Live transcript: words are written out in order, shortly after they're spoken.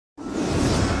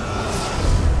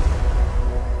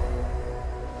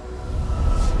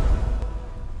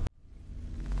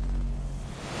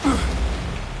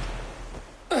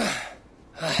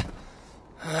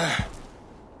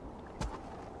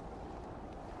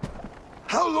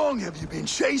How long have you been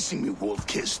chasing me,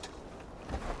 Wolf-Kissed?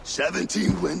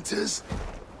 17 winters?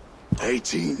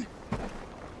 18?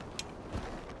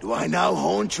 Do I now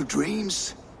haunt your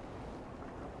dreams?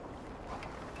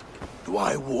 Do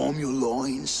I warm your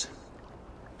loins?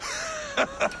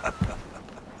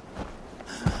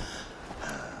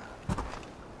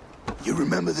 You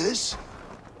remember this?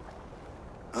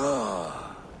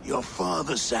 Ah, your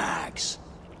father's axe.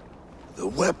 The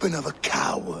weapon of a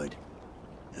coward.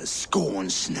 A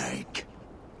scorned snake.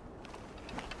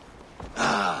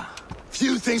 Ah,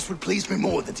 few things would please me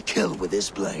more than to kill with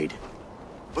this blade.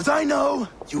 But I know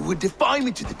you would defy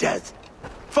me to the death,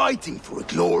 fighting for a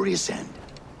glorious end.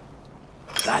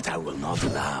 That I will not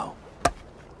allow.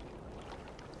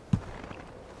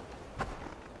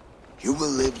 You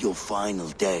will live your final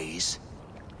days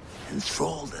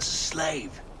enthralled as a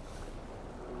slave.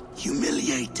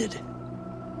 Humiliated.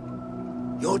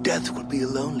 Your death will be a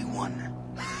lonely one.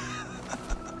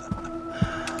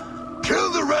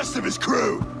 Kill the rest of his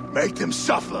crew! Make them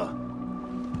suffer!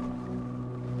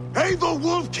 Eivor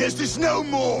Wolf-Kissed is no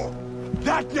more!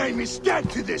 That name is dead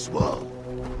to this world!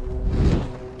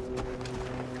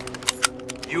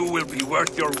 You will be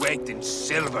worth your weight in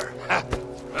silver.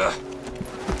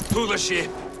 To the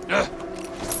ship.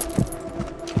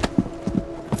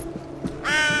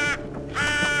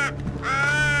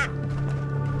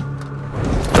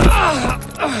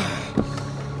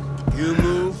 You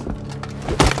move,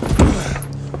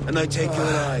 and I take your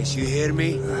eyes, you hear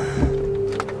me?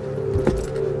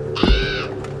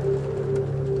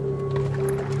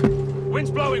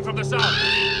 Wind's blowing from the south.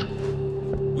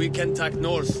 We can tack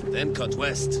north, then cut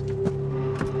west.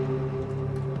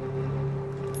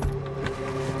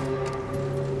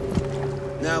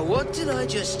 Now, what did I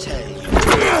just tell you?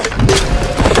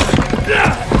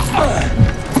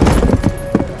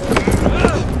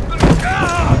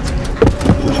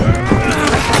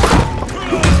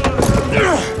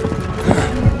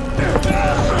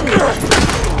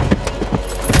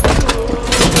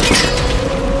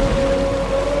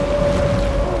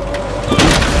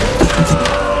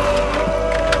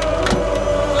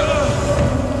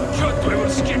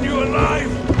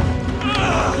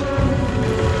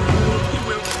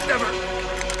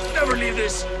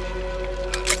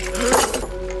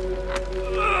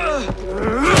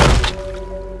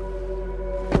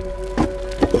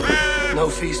 No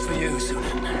feast for you,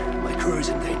 Sunan. My crew is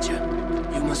in danger.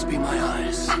 You must be my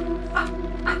eyes.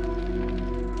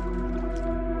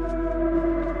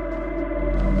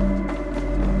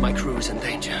 My crew is in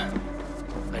danger.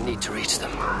 I need to reach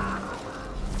them.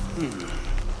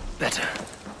 Better.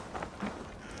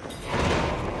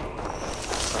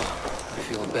 Oh, I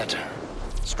feel better.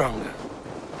 Stronger.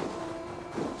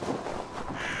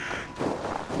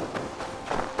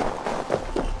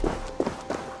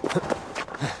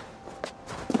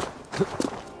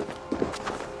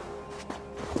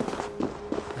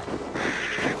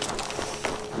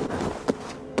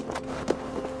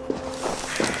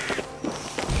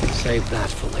 Save that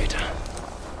for later.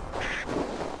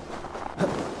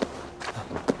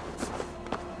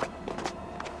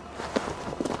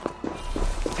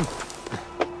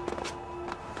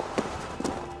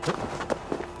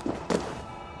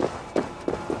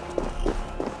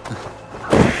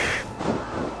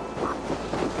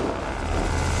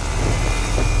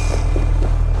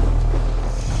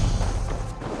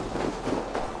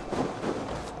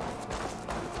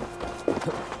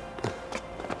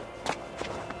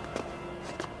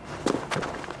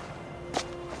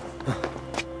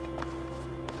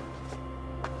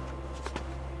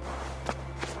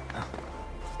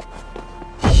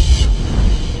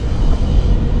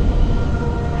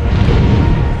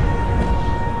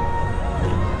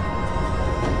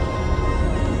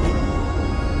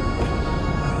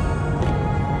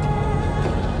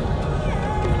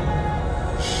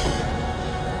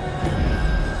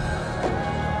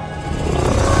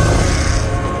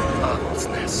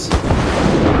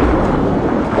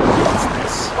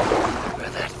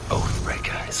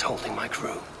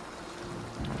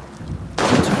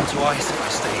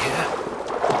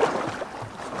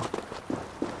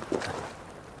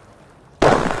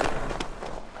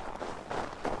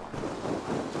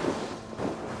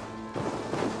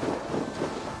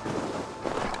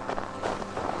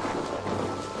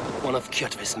 One of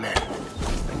Kjotve's men.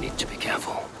 I need to be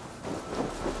careful.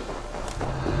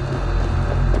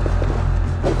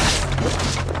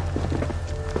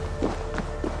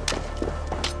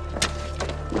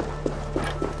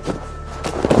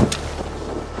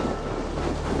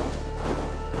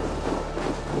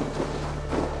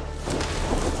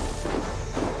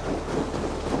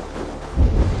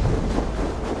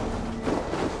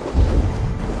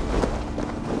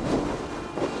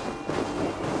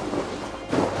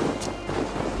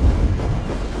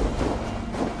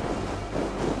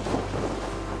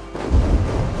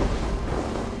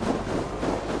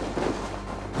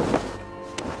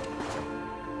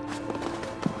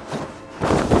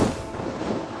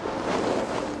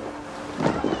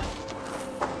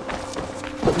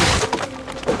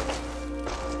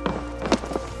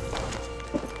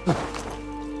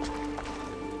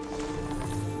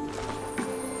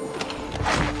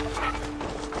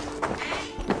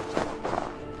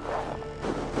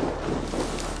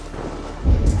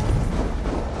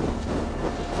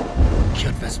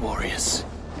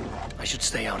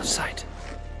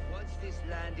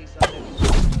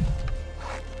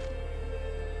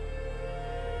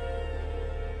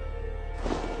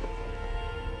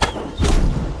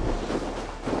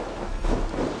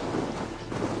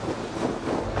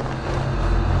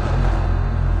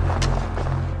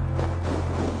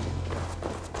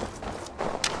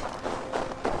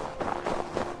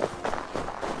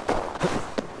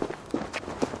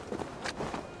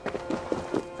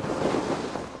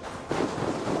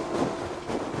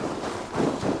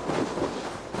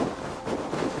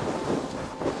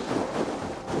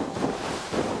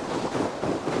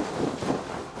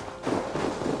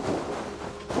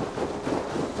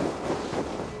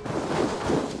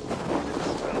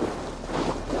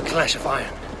 clash of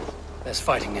iron. There's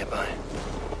fighting nearby.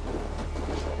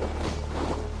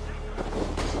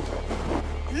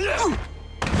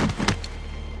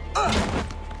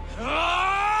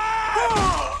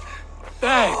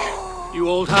 Dag, you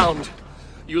old hound.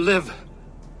 You live.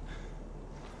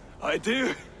 I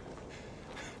do.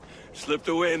 Slipped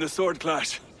away in the sword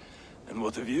clash. And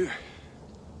what of you?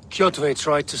 Kjotve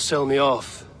tried to sell me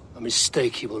off. A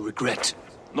mistake he will regret.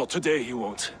 Not today, he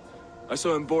won't. I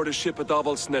saw him board a ship at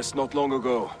Avaldsnes not long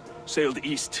ago. Sailed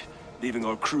east, leaving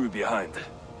our crew behind.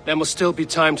 There must still be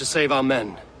time to save our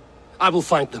men. I will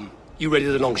find them. You ready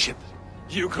the longship?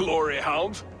 You glory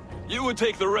hound? You would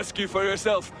take the rescue for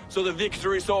yourself, so the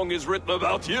victory song is written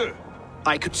about you.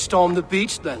 I could storm the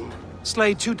beach then.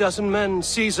 Slay 24 men,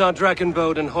 seize our dragon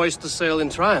boat and hoist the sail in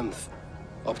triumph.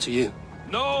 Up to you.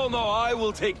 No, I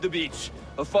will take the beach.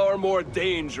 A far more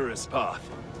dangerous path.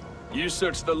 You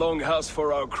search the longhouse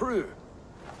for our crew.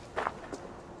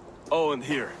 Oh, and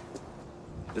here.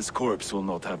 This corpse will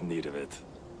not have need of it.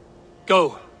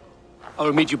 Go. I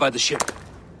will meet you by the ship.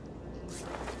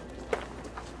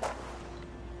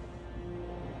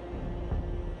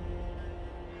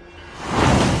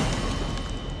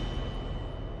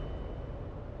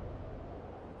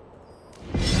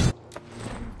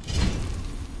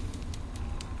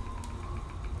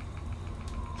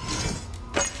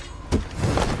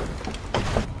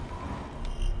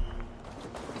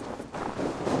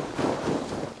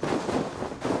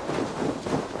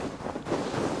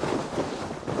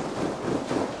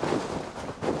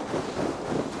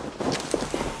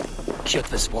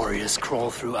 Kjotve's warriors crawl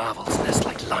through Avaldsnes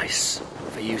like lice.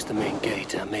 If they use the main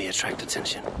gate, it may attract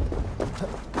attention.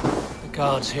 The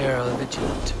guards here are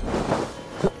vigilant.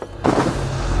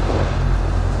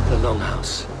 The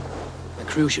longhouse. The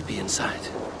crew should be inside.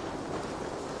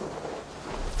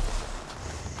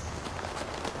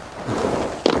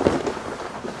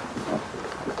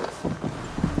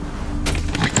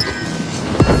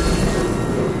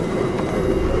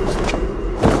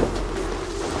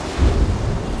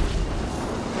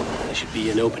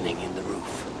 An opening in the roof.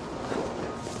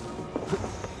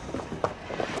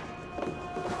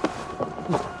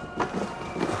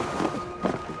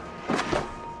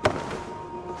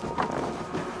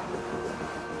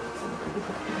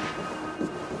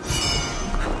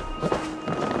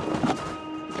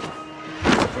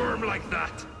 Firm like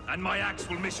that, and my axe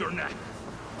will miss your neck.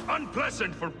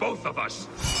 Unpleasant for both of us.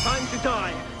 Time to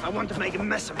die. I want to make a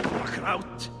mess of your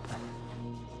kraut.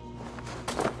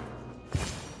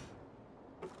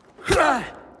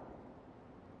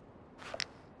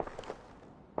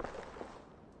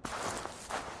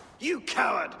 You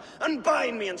coward!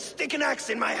 Unbind me and stick an axe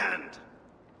in my hand!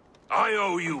 I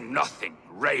owe you nothing,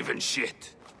 raven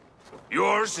shit.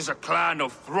 Yours is a clan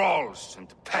of thralls and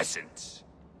peasants.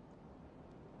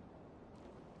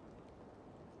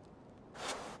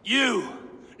 You!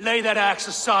 Lay that axe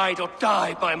aside or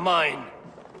die by mine!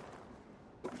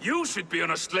 You should be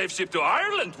on a slave ship to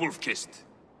Ireland, Wolf-Kissed.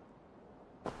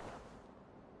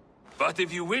 But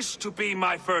if you wish to be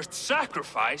my first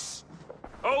sacrifice,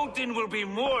 Odin will be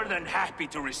more than happy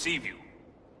to receive you.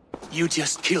 You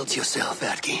just killed yourself,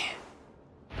 Adki.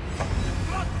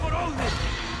 Not for Odin!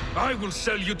 I will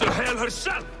sell you to Hel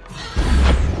herself!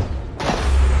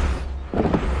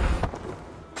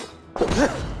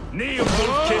 Knee of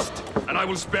Wolf-Kissed, and I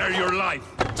will spare your life.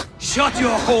 Shut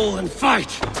your hole and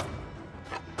fight!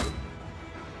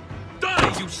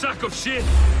 Die, you sack of shit!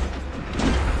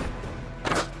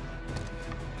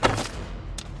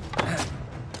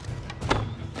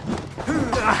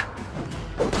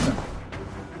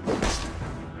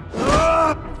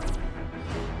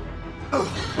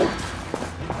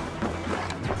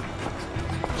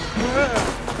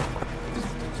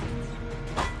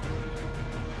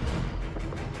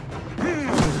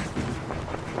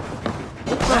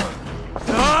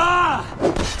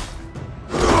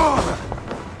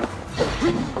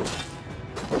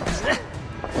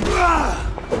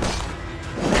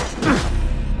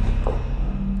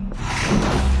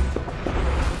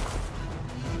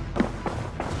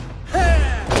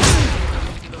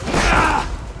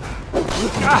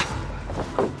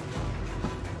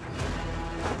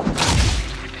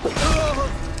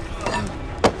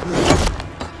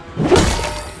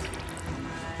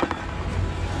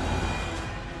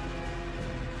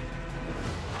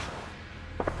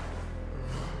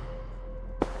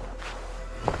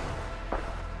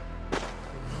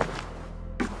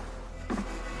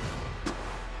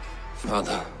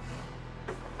 Father,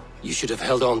 you should have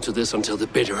held on to this until the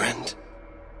bitter end.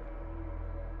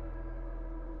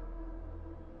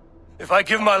 If I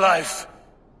give my life,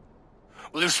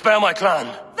 will you spare my clan?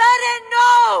 Verin,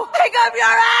 no! Pick up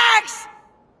your axe!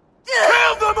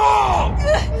 Kill them all!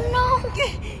 No!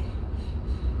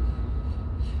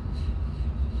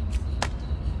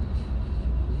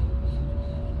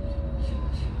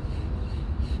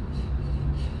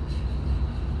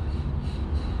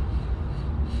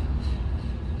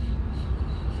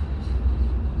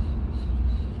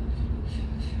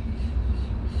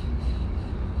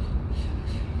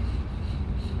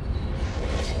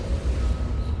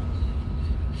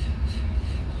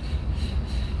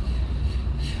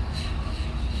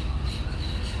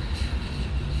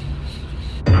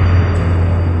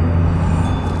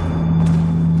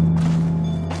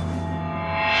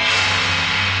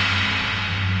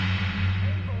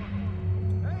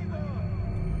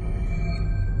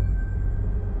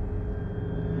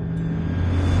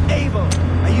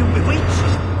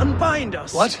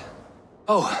 Us. What?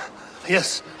 Oh,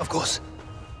 yes, of course.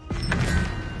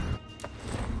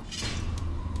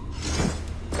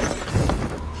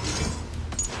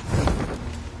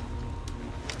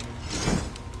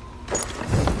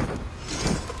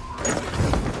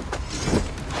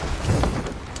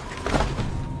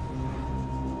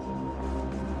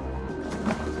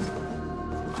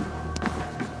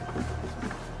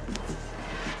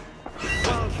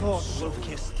 Well fought,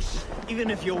 Wolf-Kissed. Even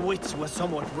if your wits were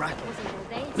somewhat rattled.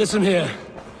 Listen here.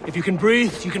 If you can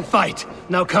breathe, you can fight.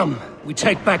 Now come, we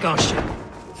take back our ship.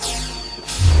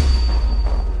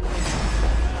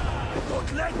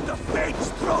 Don't let the fates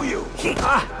throw you!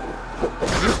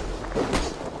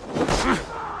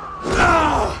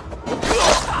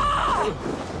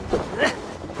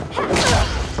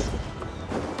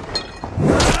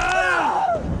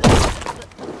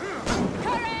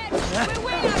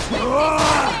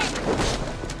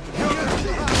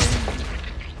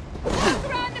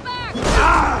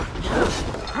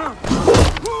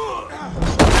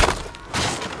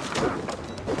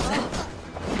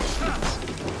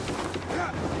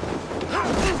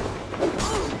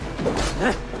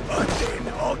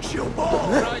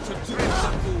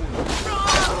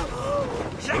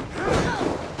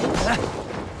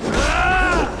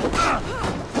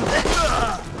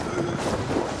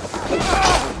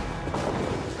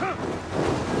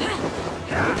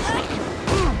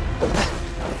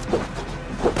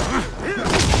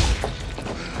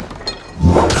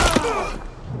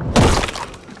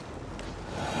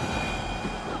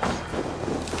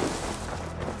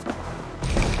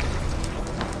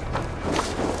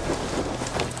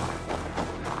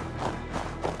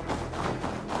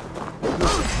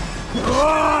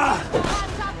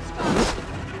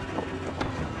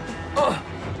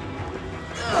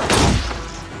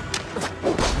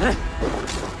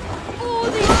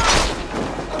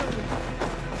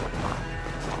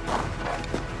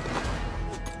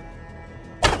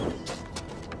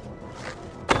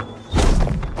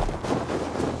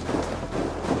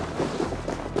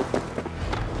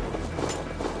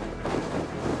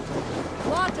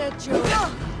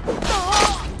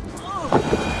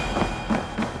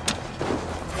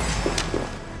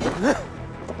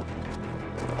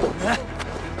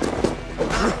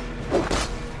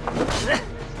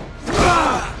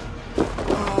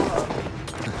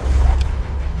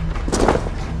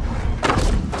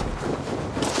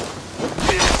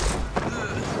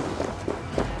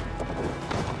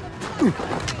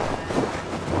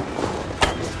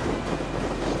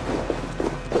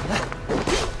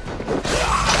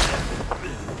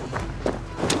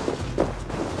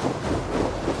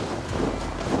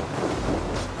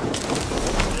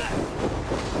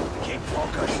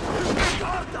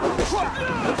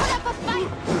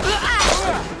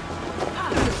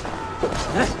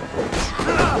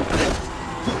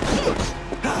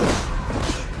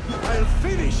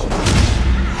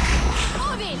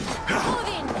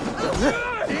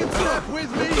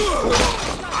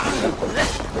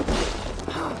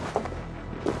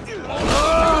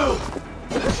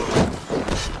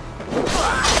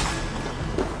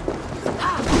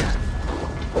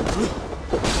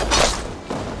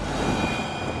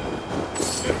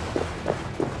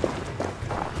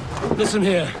 Listen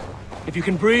here. If you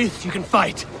can breathe, you can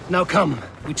fight. Now come,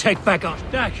 we take back our...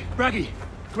 Dag, Braggy,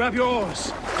 grab your oars.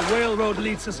 The whale road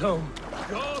leads us home.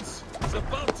 Gods, it's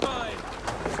about time.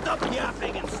 Stop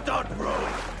yapping and start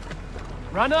rowing.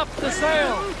 Run up the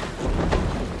sail!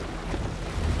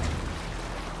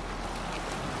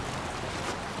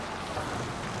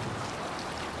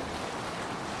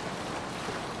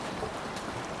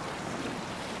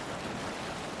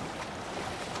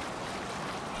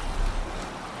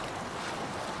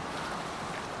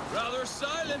 Rather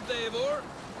silent, Eivor.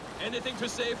 Anything to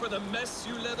say for the mess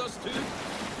you led us to?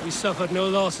 We suffered no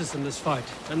losses in this fight,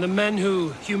 and the men who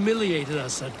humiliated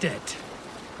us are dead.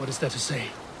 What is there to say?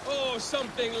 Oh, go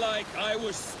something like, I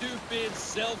was stupid,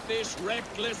 selfish,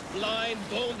 reckless, blind,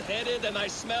 bone-headed, and I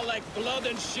smell like blood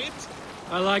and shit?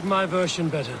 I like my version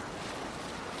better.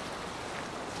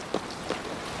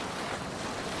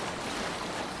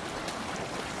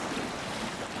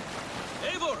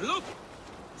 Eivor, look!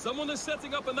 Someone is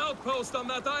setting up an outpost on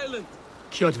that island.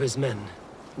 Kjotve's men,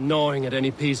 gnawing at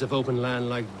any piece of open land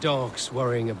like dogs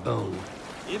worrying a bone.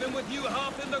 Even with you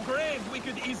half in the grave, we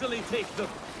could easily take them.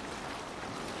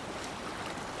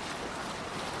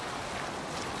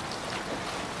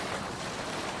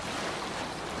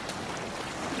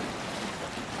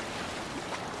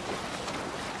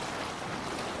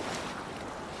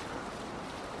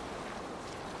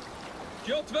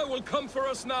 Kjotve will come for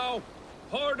us now,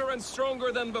 harder and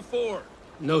stronger than before.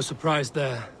 No surprise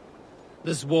there.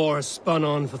 This war has spun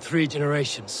on for 3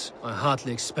 generations. I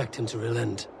hardly expect him to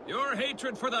relent. Your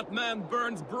hatred for that man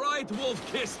burns bright,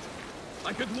 wolf-kissed.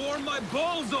 I could warm my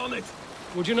balls on it.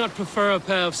 Would you not prefer a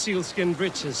pair of sealskin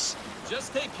breeches?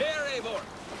 Just take care, Eivor.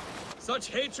 Such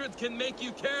hatred can make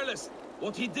you careless.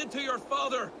 What he did to your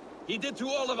father, he did to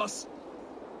all of us.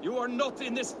 You are not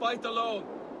in this fight alone.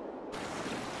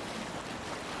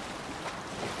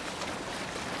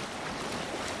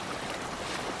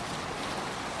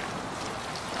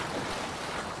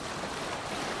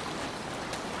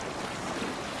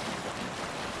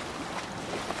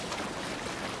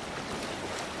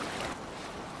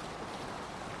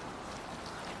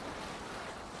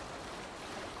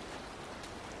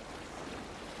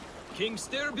 King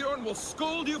Styrbjorn will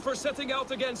scold you for setting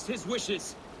out against his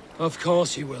wishes. Of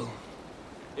course he will.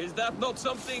 Is that not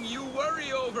something you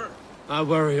worry over? I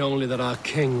worry only that our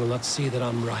king will not see that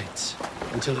I'm right,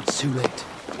 until it's too late.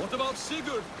 What about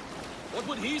Sigurd? What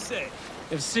would he say?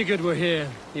 If Sigurd were here,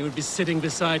 he would be sitting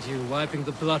beside you, wiping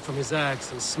the blood from his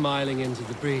axe and smiling into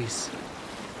the breeze.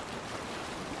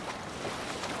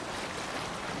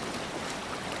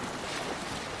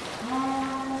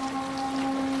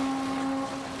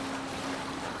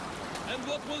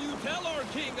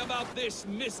 About this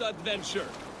misadventure?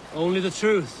 Only the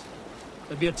truth.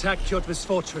 That we attacked Kjotve's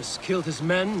fortress, killed his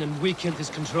men, and weakened his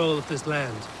control of this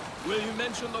land. Will you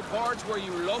mention the parts where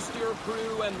you lost your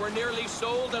crew and were nearly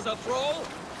sold as a thrall?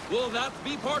 Will that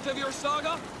be part of your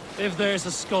saga? If there's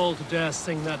a skull to dare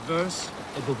sing that verse,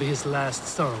 it will be his last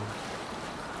song.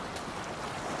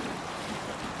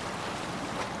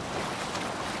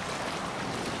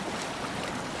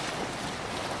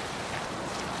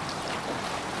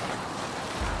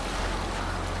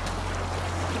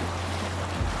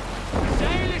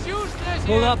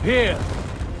 Pull up here!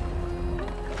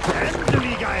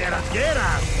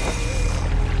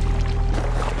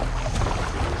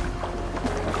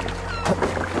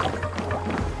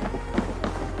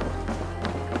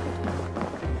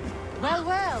 Well,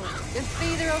 well, the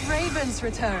feeder of ravens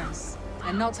returns,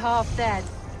 and not half dead.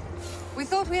 We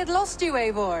thought we had lost you,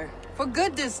 Eivor, for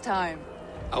good this time.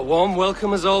 A warm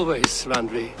welcome as always,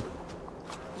 Randvi.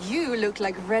 You look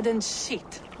like reddened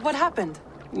shit. What happened?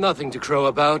 Nothing to crow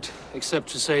about, except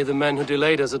to say the men who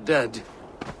delayed us are dead.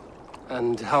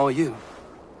 And how are you?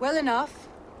 Well enough,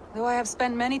 though I have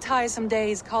spent many tiresome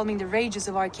days calming the rages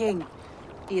of our king.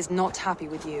 He is not happy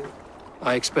with you.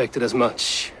 I expected as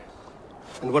much.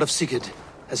 And what of Sigurd?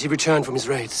 Has he returned from his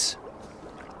raids?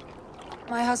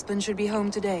 My husband should be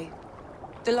home today.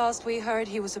 The last we heard,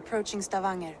 he was approaching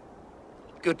Stavanger.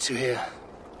 Good to hear.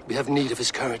 We have need of his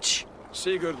courage.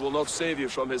 Sigurd will not save you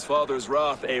from his father's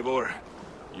wrath, Eivor.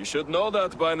 You should know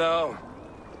that by now.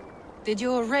 Did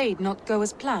your raid not go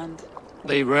as planned?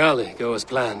 They rarely go as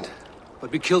planned.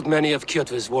 But we killed many of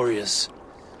Kjotve's warriors.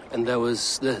 And there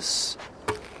was this.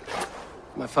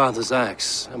 My father's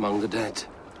axe among the dead.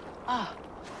 Ah.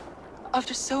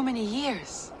 After so many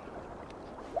years.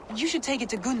 You should take it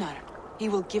to Gunnar. He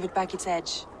will give it back its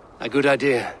edge. A good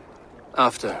idea.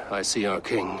 After I see our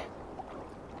king.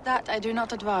 That I do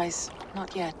not advise.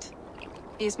 Not yet.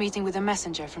 He is meeting with a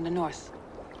messenger from the north.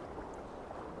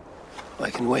 I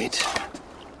can wait.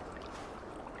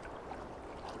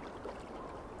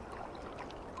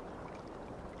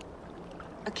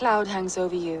 A cloud hangs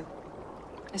over you.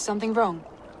 Is something wrong?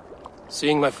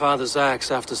 Seeing my father's axe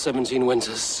after 17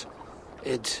 winters,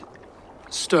 it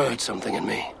stirred something in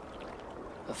me.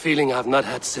 A feeling I've not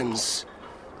had since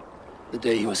the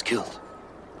day he was killed.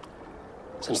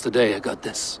 Since the day I got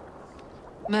this.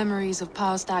 Memories of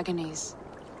past agonies.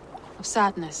 Of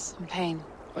sadness and pain.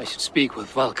 I should speak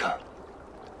with Valka.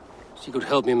 She could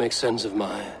help me make sense of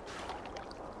my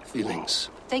feelings.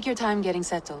 Take your time getting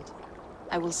settled.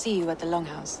 I will see you at the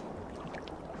Longhouse.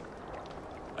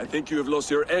 I think you have lost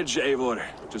your edge, Eivor,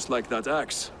 just like that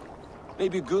axe.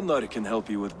 Maybe Gunnar can help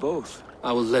you with both.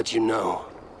 I will let you know.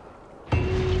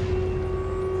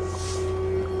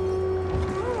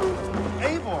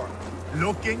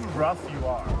 Looking rough you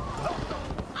are.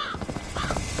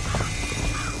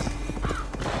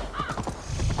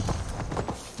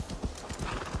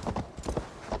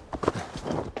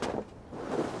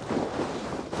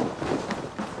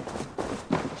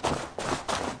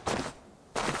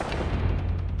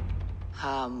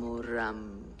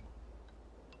 Hamuram.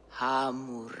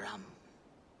 Hamuram.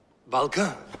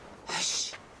 Valka?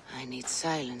 Hush. I need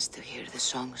silence to hear the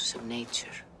songs of nature.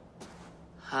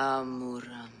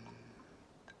 Hamuram.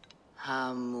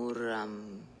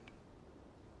 Hamuram.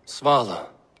 Svala.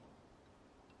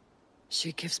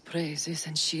 She gives praises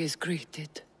and she is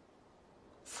greeted.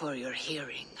 For your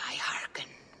hearing I hearken,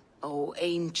 O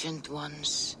ancient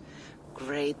ones,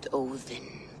 great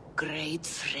Odin, great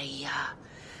Freya.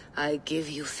 I give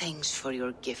you thanks for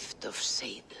your gift of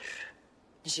Seder.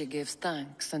 She gives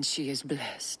thanks and she is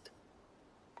blessed.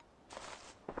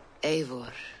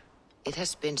 Eivor, it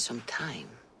has been some time.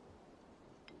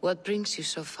 What brings you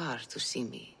so far to see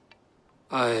me?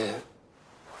 I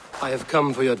have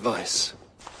come for your advice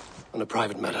on a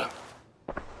private matter.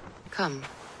 Come.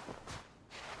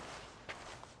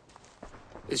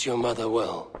 Is your mother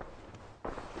well?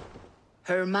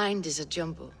 Her mind is a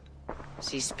jumble.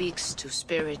 She speaks to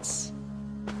spirits.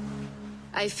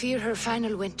 I fear her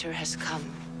final winter has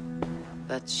come,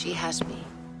 but she has me.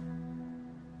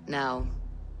 Now,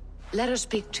 let her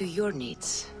speak to your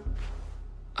needs.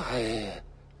 I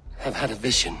have had a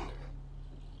vision.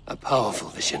 A powerful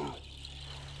vision.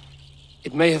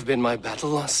 It may have been my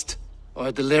battle lust, or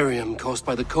a delirium caused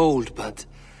by the cold, but...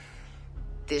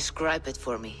 Describe it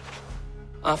for me.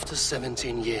 After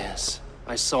 17 years,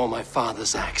 I saw my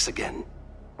father's axe again.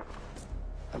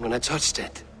 And when I touched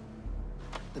it,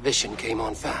 the vision came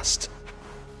on fast.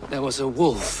 There was a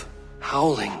wolf,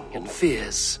 howling and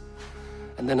fierce,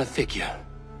 and then a figure.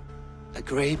 A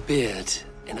grey beard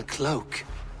in a cloak,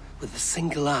 with a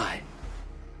single eye.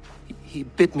 He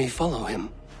bid me follow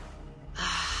him.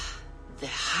 Ah, the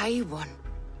High One.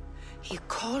 He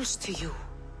calls to you.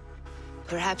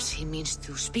 Perhaps he means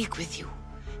to speak with you,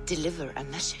 deliver a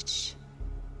message.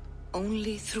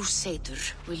 Only through Seder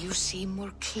will you see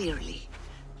more clearly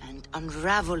and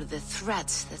unravel the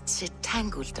threads that sit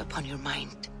tangled upon your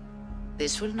mind.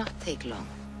 This will not take long.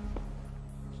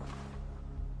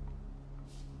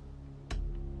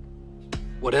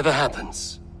 Whatever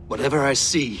happens, whatever I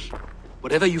see,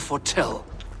 whatever you foretell,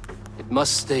 it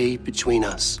must stay between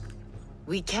us.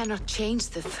 We cannot change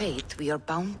the fate we are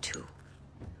bound to.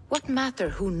 What matter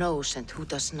who knows and who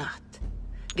does not?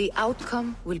 The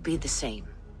outcome will be the same.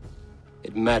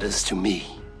 It matters to me.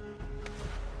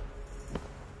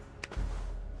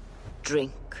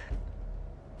 Drink.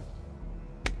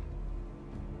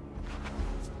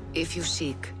 If you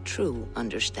seek true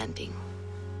understanding.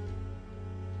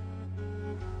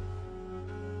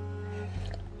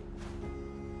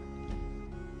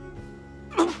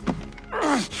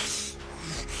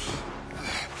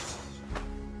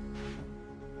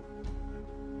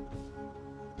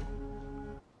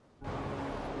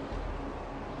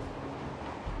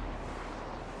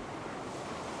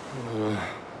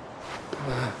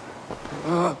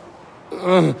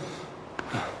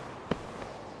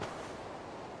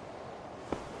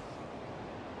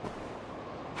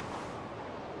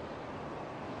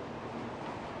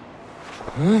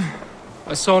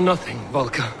 I saw nothing,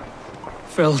 Valka.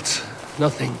 Felt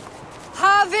nothing.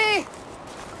 Havi!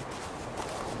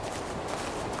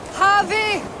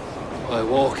 Havi! I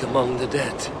walk among the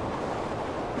dead.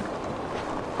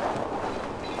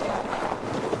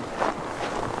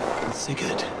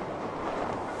 Sigurd.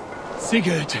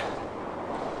 Sigurd!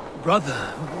 Brother,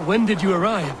 when did you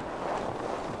arrive?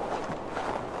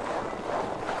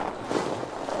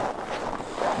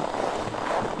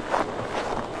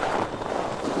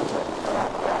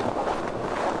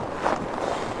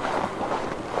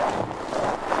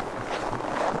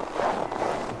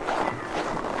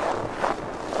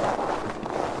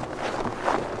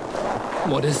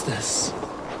 What is this?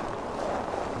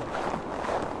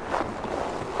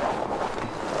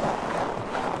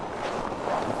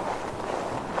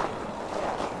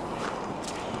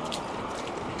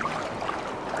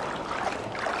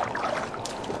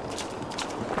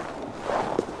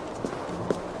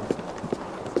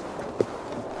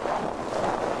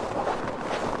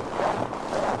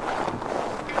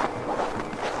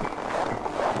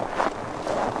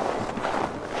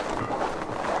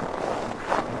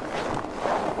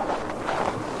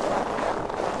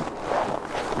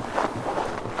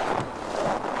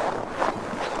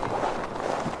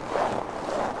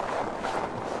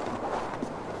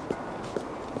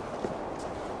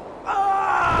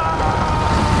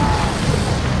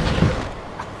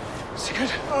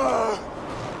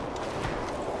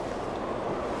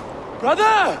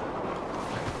 Brother!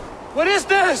 What is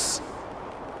this?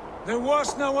 There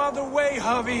was no other way,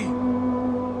 Javi.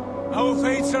 Our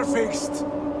fates are fixed.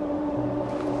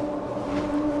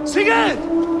 Sigurd!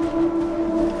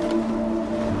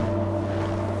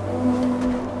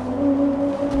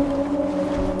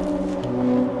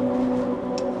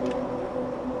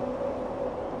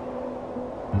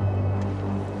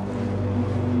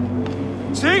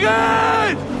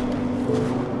 Sigurd!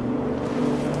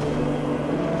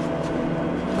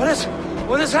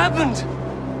 What has happened?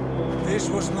 This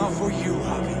was not for you,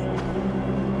 Javi.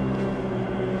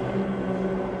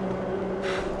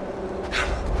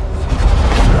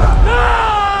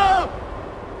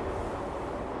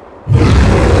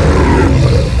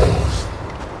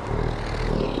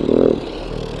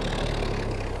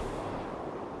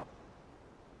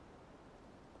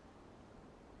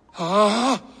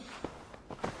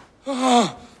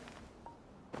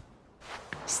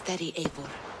 Steady, Eivor.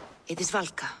 It is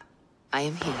Valka. I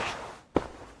am here.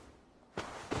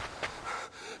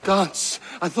 Gods,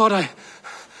 I thought I...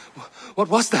 What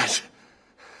was that?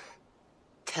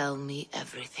 Tell me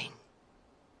everything.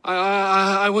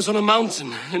 I was on a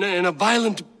mountain, in a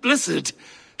violent blizzard,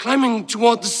 climbing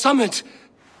toward the summit,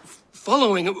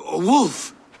 following a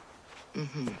wolf.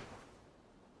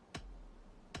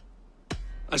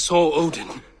 I saw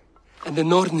Odin, and the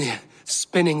Nornir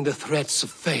spinning the threads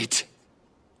of fate.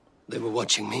 They were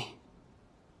watching me.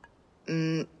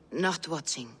 Not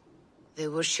watching. They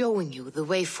were showing you the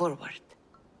way forward.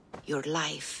 Your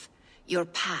life, your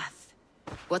path,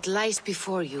 what lies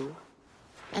before you,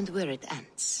 and where it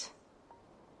ends.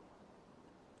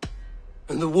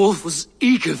 And the wolf was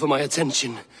eager for my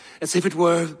attention, as if it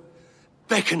were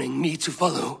beckoning me to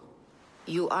follow.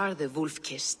 You are the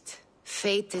wolf-kissed,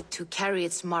 fated to carry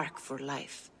its mark for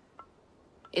life.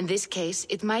 In this case,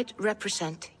 it might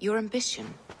represent your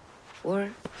ambition,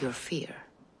 or your fear.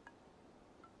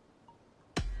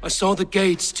 I saw the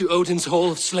gates to Odin's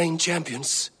Hall of Slain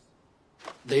Champions.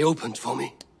 They opened for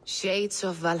me. Shades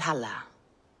of Valhalla,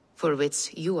 for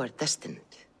which you are destined.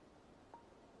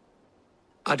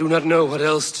 I do not know what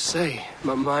else to say.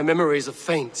 My memories are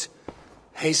faint,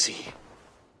 hazy.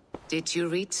 Did you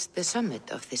reach the summit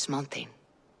of this mountain?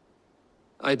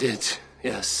 I did,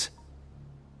 yes.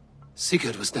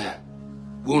 Sigurd was there,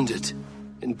 wounded,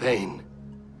 in pain.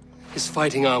 His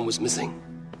fighting arm was missing.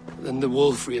 Then the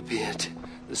wolf reappeared,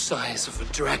 the size of a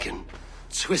dragon,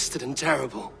 twisted and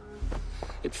terrible.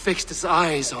 It fixed its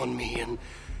eyes on me and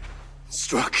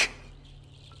struck.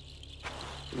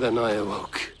 Then I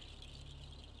awoke.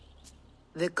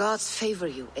 The gods favor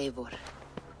you, Eivor.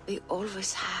 They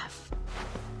always have.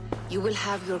 You will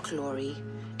have your glory,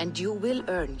 and you will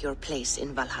earn your place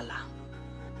in Valhalla.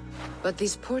 But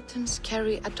these portents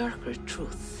carry a darker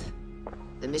truth.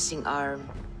 The missing arm,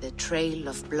 the trail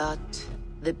of blood,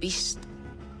 the beast.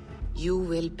 You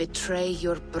will betray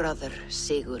your brother,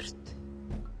 Sigurd.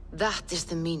 That is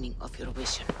the meaning of your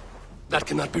vision. That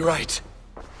cannot be right.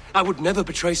 I would never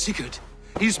betray Sigurd.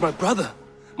 He's my brother,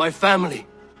 my family.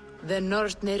 The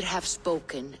Nornir have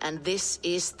spoken, and this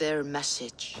is their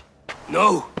message.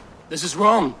 No, this is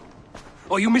wrong.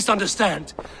 Or you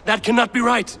misunderstand. That cannot be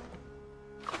right.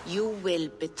 You will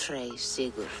betray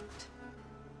Sigurd.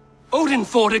 Odin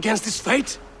fought against his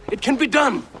fate. It can be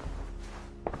done.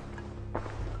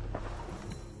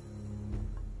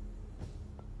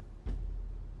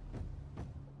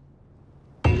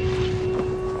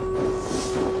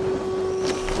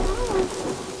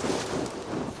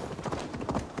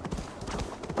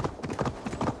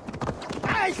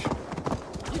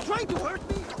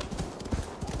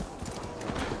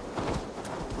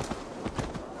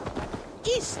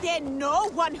 Is there no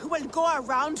one who will go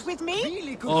around with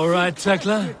me? All right,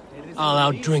 Tekla.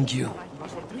 I'll outdrink you.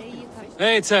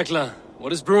 Hey, Tekla.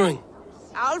 What is brewing?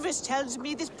 Alvis tells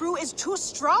me this brew is too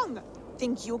strong.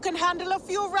 Think you can handle a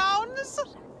few rounds?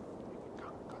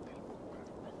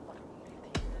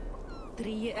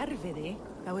 Drýi erfiði,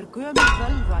 þá gömul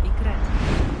völva í grenn.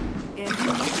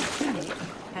 Hún ekki kunni,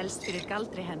 helst fyrir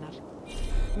galdri hennar.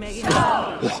 Megi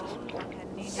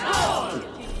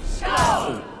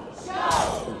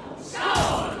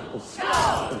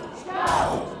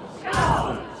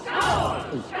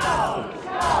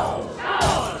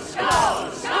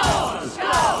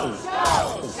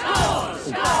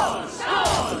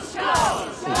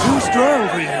Too strong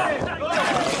for you.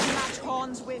 Match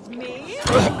horns with me?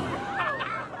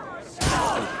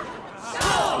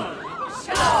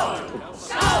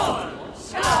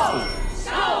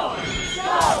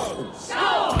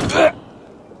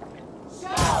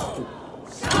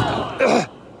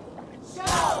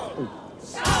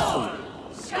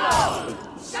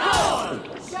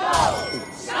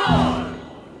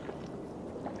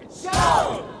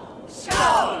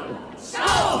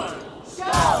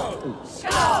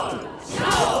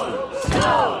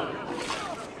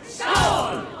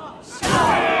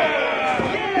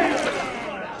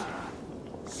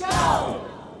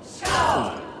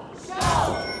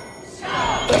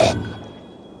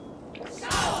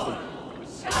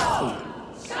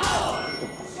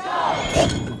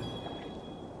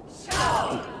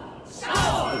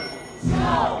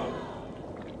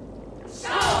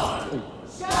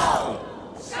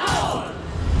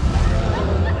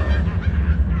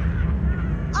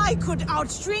 could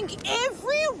outdrink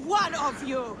every one of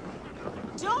you!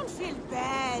 Don't feel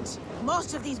bad.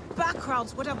 Most of these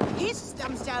backgrounds would have pissed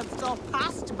themselves off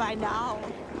past by now.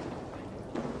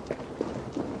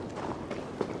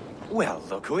 Well,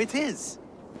 look who it is.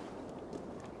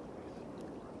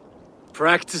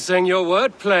 Practicing your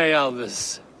wordplay,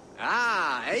 Albus.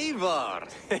 Ah, Eivor!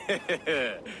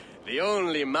 The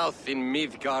only mouth in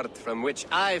Midgard from which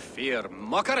I fear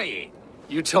mockery.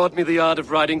 You taught me the art of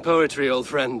writing poetry, old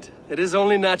friend. It is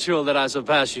only natural that I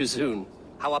surpass you soon.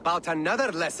 How about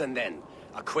another lesson then?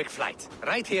 A quick flight.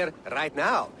 Right here, right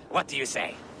now. What do you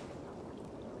say?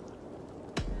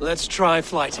 Let's try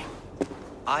flighting.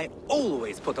 I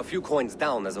always put a few coins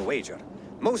down as a wager.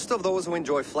 Most of those who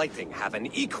enjoy flighting have an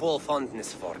equal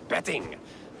fondness for betting.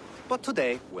 But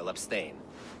today, we'll abstain.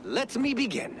 Let me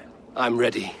begin. I'm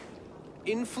ready.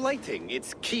 In flighting,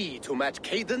 it's key to match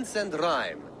cadence and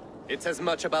rhyme. It's as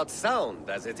much about sound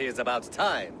as it is about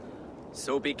time.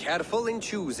 So be careful in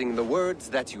choosing the words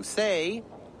that you say.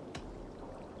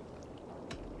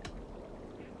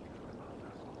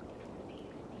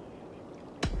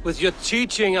 With your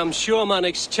teaching, I'm sure my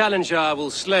next challenger I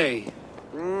will slay.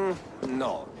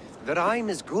 No. The rhyme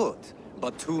is good,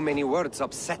 but too many words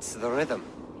upsets the rhythm.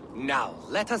 Now,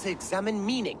 let us examine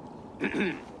meaning.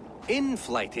 In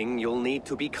flighting, you'll need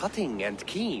to be cutting and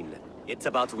keen. It's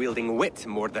about wielding wit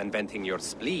more than venting your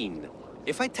spleen.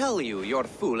 If I tell you you're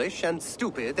foolish and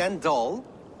stupid and dull...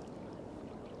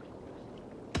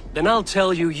 Then I'll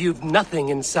tell you you've nothing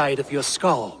inside of your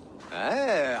skull.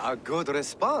 Ah, a good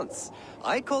response.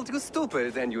 I called you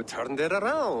stupid and you turned it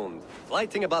around.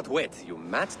 Flighting about wit, you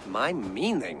matched my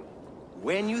meaning.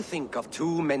 When you think of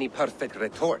too many perfect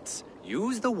retorts,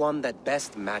 use the one that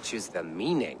best matches the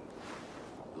meaning.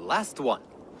 Last one.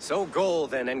 So go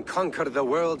then and conquer the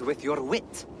world with your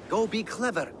wit. Go be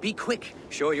clever, be quick,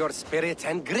 show your spirit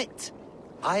and grit.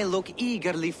 I look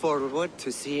eagerly forward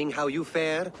to seeing how you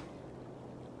fare.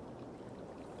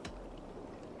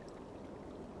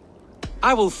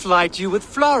 I will flight you with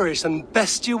flourish and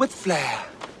best you with flair.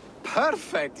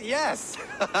 Perfect, yes!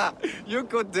 You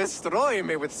could destroy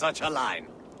me with such a line.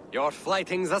 Your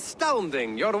flighting's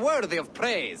astounding, you're worthy of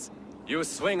praise. You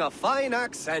swing a fine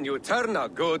axe and you turn a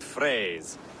good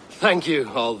phrase. Thank you,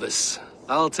 Albus.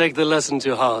 I'll take the lesson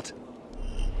to heart.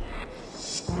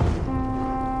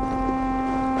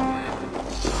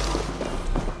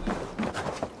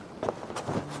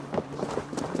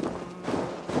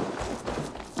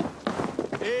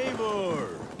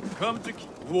 Eivor, come to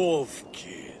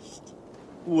Wolf-Kissed.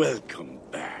 Welcome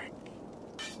back.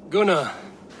 Gunnar,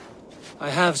 I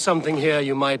have something here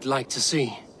you might like to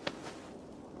see.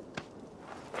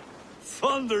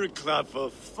 Thunderclap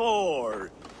of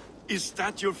Thor! Is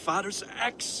that your father's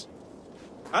axe?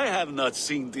 I have not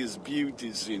seen this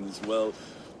beauty since, well,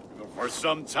 for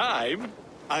some time.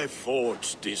 I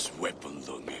forged this weapon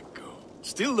long ago.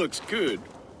 Still looks good.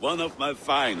 One of my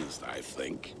finest, I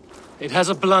think. It has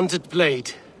a blunted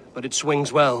blade, but it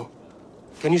swings well.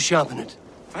 Can you sharpen it?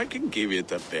 I can give it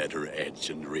a better edge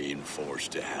and reinforce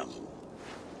the handle.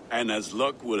 And as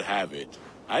luck would have it,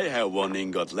 I have one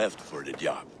ingot left for the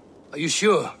job. Are you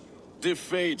sure? The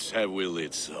fates have willed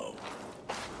it so.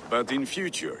 But in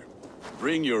future,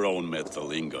 bring your own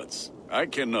metal ingots. I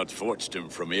cannot forge them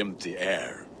from empty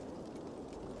air.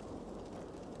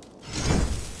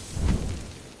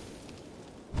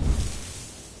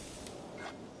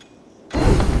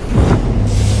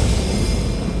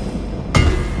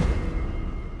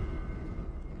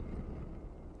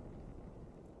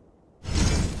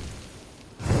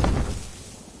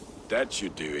 That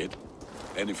should do it.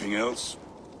 Anything else?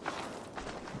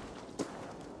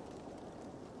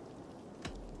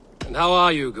 And how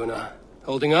are you, Gunnar?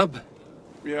 Holding up?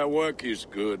 Yeah, work is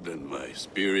good and my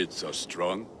spirits are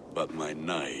strong, but my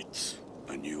nights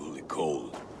are newly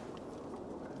cold.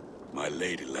 My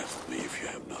lady left me, if you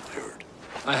have not heard.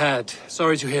 I had.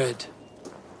 Sorry to hear it.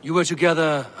 You were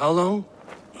together how long?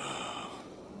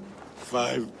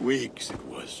 5 weeks it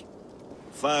was.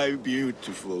 5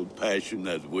 beautiful,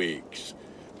 passionate weeks.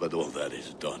 But all that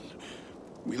is done.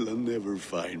 Will I never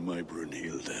find my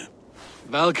Brunhilde?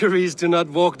 Valkyries do not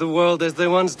walk the world as they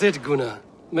once did, Gunnar.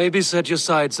 Maybe set your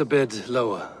sights a bit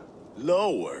lower.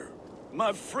 Lower?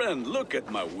 My friend, look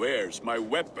at my wares, my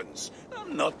weapons.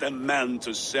 I'm not a man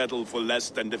to settle for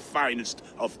less than the finest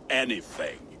of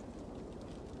anything.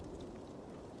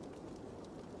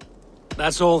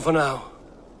 That's all for now.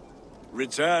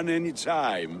 Return any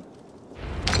time.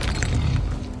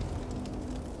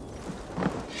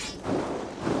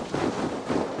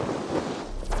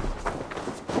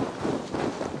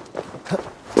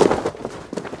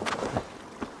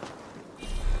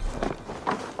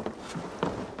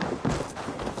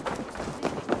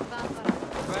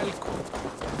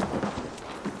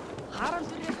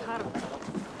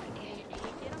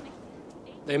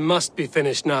 They must be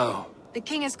finished now. The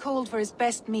king has called for his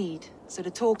best mead, so the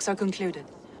talks are concluded.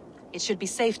 It should be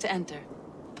safe to enter.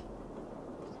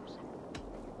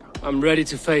 I'm ready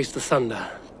to face the thunder.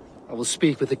 I will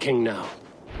speak with the king now.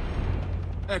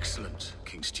 Excellent,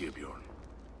 King Styrbjorn.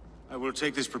 I will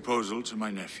take this proposal to my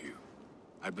nephew.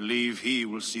 I believe he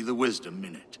will see the wisdom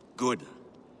in it. Good.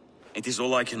 It is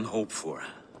all I can hope for.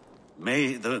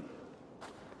 May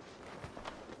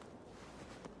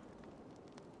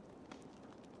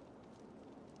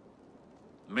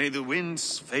the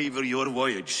winds favor your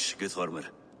voyage, Guthormr.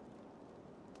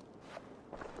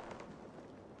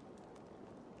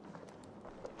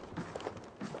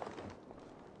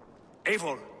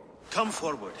 Eivor, come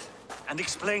forward and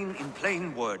explain in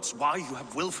plain words why you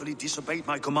have willfully disobeyed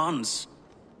my commands.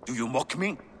 Do you mock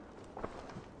me?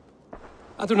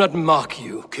 I do not mock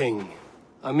you, King.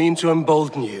 I mean to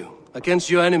embolden you against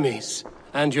your enemies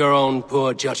and your own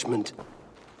poor judgment.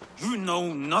 You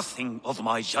know nothing of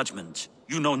my judgment.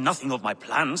 You know nothing of my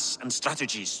plans and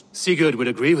strategies. Sigurd would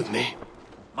agree with me.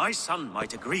 My son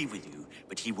might agree with you,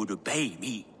 but he would obey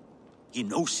me. He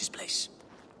knows his place.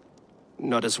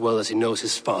 Not as well as he knows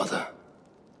his father.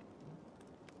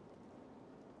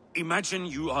 Imagine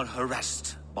you are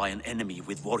harassed by an enemy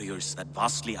with warriors that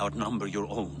vastly outnumber your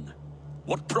own.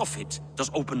 What profit does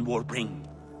open war bring?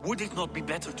 Would it not be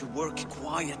better to work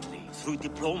quietly through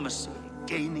diplomacy,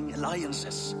 gaining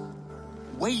alliances?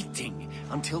 Waiting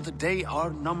until the day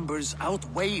our numbers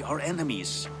outweigh our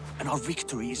enemies and our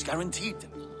victory is guaranteed.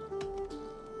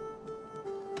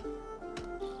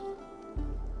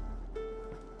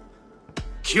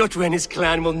 Kjotve and his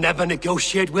clan will never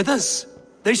negotiate with us.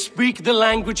 They speak the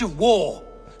language of war,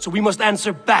 so we must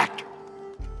answer back.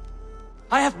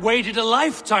 I have waited a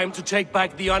lifetime to take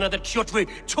back the honor that Kjotve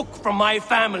took from my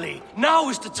family. Now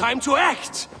is the time to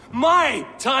act! My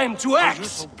time to act! Are you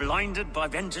so blinded by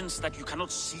vengeance that you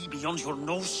cannot see beyond your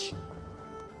nose?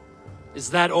 Is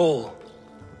that all?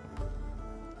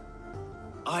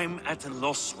 I'm at a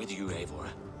loss with you, Eivor.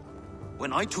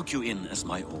 When I took you in as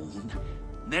my own,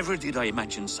 never did I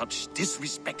imagine such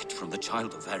disrespect from the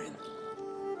child of Varin.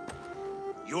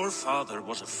 Your father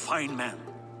was a fine man.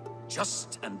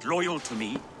 Just and loyal to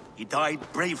me, he died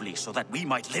bravely so that we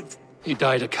might live. He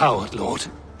died a coward, Lord.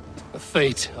 A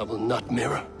fate I will not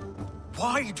mirror.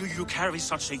 Why do you carry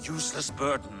such a useless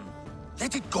burden?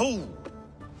 Let it go!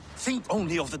 Think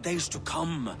only of the days to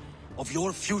come, of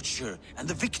your future and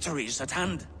the victories at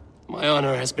hand. My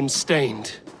honor has been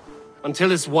stained.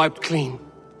 Until it's wiped clean,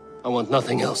 I want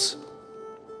nothing else.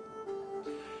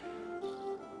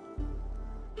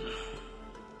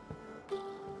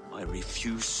 I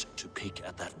refuse to pick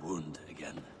at that wound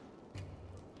again.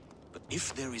 But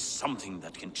if there is something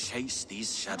that can chase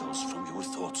these shadows from your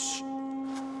thoughts...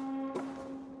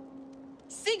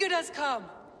 Sigurd has come!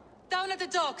 Down at the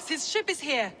docks, his ship is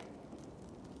here!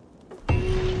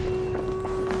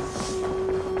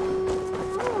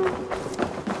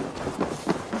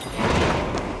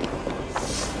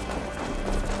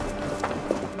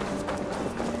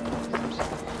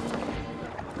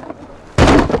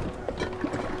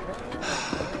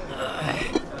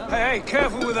 Hey,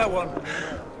 careful with that one.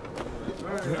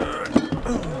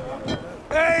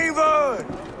 Eivor!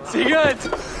 Sigurd!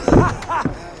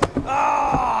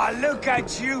 Ah, look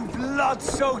at you,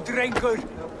 blood-soaked drinker.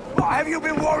 What have you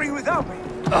been worrying without me?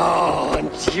 Oh,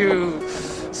 and you,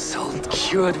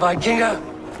 salt-cured Vikinger.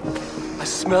 I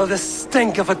smell the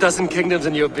stink of a dozen kingdoms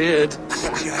in your beard.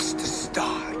 Just the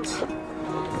start.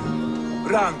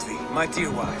 Randvi, my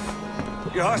dear wife,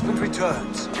 your husband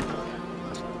returns.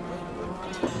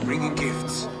 Bringing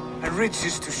gifts and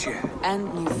riches to share.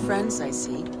 And new friends, I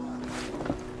see.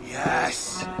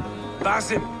 Yes.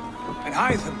 Basim and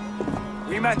Hytham.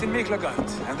 We met in Miklagard,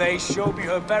 and they showed me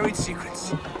her buried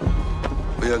secrets.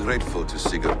 We are grateful to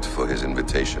Sigurd for his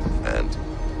invitation, and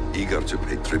eager to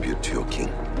pay tribute to your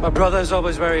king. My brother is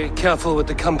always very careful with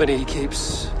the company he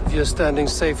keeps. If you're standing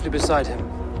safely beside him,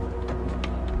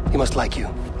 he must like you.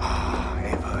 Ah,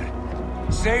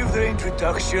 Eivor. Save the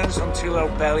introductions until our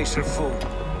bellies are full.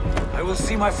 I will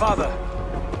see my father.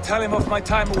 Tell him of my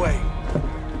time away.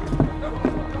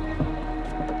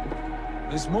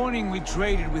 This morning we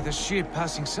traded with a ship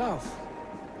passing south.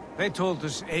 They told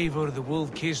us Eivor the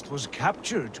Wolf-Kissed was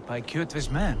captured by Kjotve's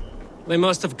men. They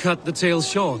must have cut the tale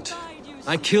short.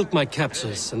 I killed my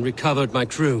captors and recovered my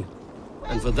crew.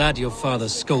 And for that your father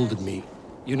scolded me.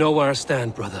 You know where I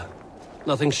stand, brother.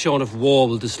 Nothing short of war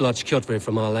will dislodge Kjotve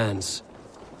from our lands.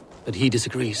 But he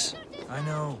disagrees. I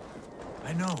know.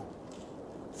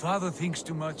 Father thinks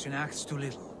too much and acts too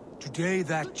little. Today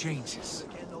that changes.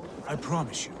 I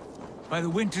promise you. By the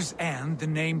winter's end, the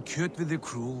name Kjotve the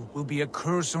Cruel will be a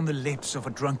curse on the lips of a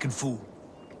drunken fool.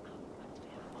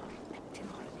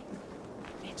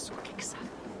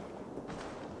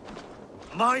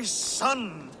 My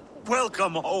son!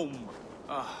 Welcome home!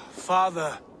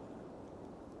 Father.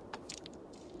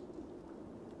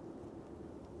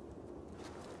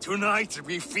 Tonight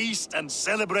we feast and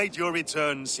celebrate your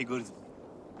return, Sigurd.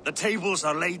 The tables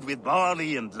are laid with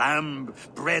barley and lamb,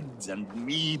 bread and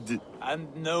mead.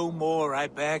 And no more, I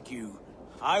beg you.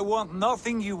 I want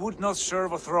nothing you would not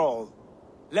serve a thrall.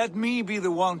 Let me be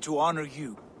the one to honor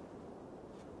you.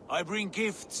 I bring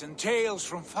gifts and tales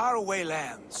from faraway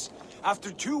lands.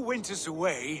 After 2 winters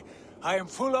away, I am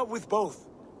full up with both.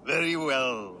 Very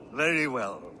well, very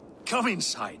well. Come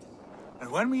inside. And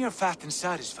when we are fat and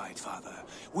satisfied, Father,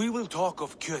 we will talk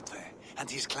of Kjotve and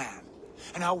his clan,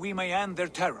 and how we may end their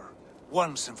terror,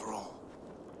 once and for all.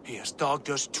 He has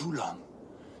dogged us too long,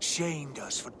 shamed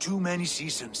us for too many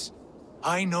seasons.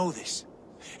 I know this.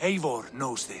 Eivor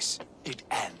knows this. It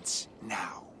ends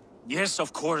now. Yes,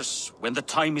 of course, when the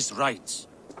time is right.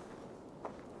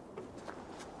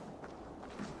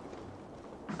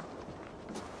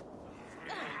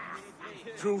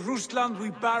 Through Rusland we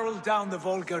barreled down the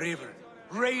Volga River,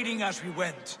 raiding as we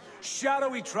went,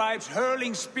 shadowy tribes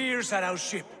hurling spears at our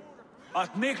ship.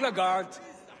 At Miklagard,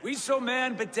 we saw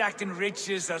men bedecked in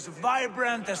riches as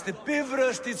vibrant as the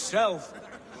Bifrost itself.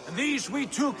 And these we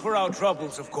took for our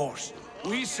troubles, of course.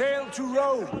 We sailed to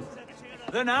Rome,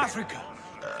 then Africa,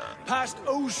 past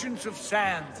oceans of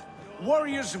sand,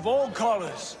 warriors of all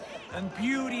colors, and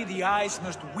beauty the eyes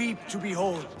must weep to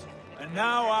behold. And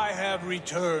now I have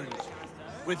returned,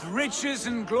 with riches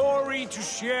and glory to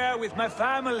share with my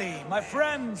family, my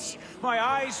friends, my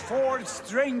eyes-forged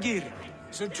Strengir.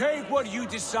 So take what you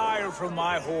desire from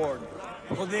my hoard.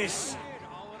 For this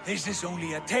is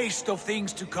only a taste of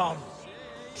things to come.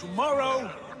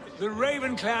 Tomorrow, the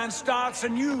Raven clan starts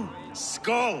anew.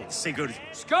 Skål, Sigurd.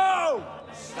 Skål!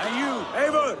 And you,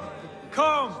 Eivor,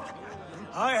 come.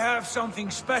 I have something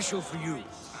special for you.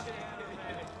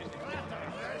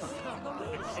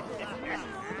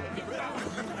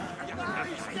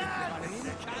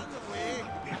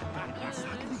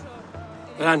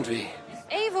 Randvi.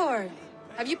 Eivor,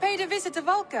 have you paid a visit to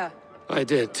Valka? I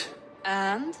did.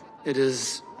 And? It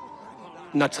is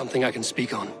not something I can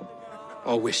speak on,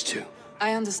 or wish to.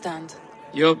 I understand.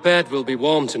 Your bed will be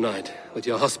warm tonight, with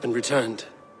your husband returned.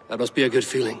 That must be a good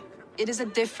feeling. It is a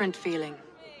different feeling.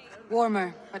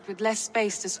 Warmer, but with less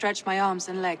space to stretch my arms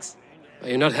and legs. Are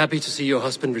you not happy to see your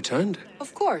husband returned?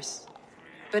 Of course.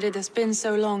 But it has been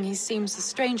so long he seems a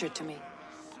stranger to me.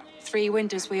 3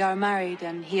 winters we are married,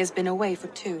 and he has been away for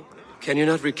 2. Can you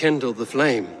not rekindle the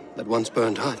flame that once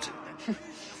burned hot?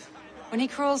 When he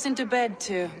crawls into bed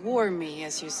to warm me,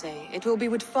 as you say, it will be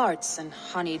with farts and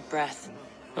honeyed breath.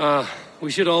 Ah,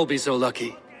 we should all be so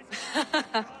lucky.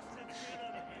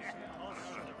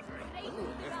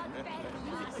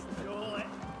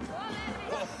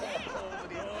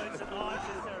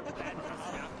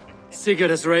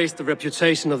 Sigurd has raised the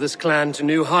reputation of this clan to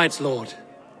new heights, Lord.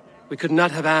 We could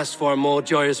not have asked for a more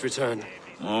joyous return.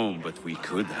 Oh, but we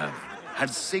could have. Had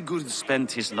Sigurd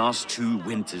spent his last 2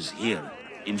 winters here,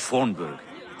 in Fornburg,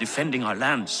 defending our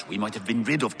lands, we might have been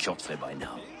rid of Kjotve by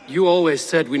now. You always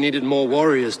said we needed more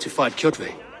warriors to fight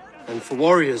Kjotve. And for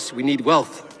warriors, we need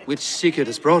wealth, which Sigurd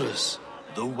has brought us.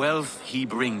 The wealth he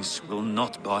brings will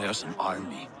not buy us an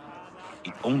army.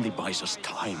 It only buys us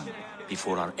time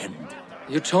before our end.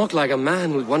 You talk like a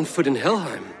man with 1 foot in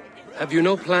Helheim. Have you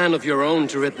no plan of your own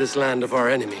to rid this land of our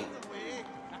enemy?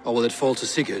 Or will it fall to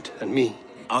Sigurd and me?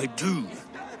 I do,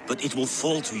 but it will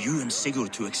fall to you and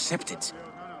Sigurd to accept it.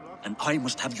 And I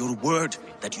must have your word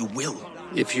that you will.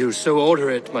 If you so order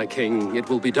it, my king, it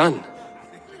will be done.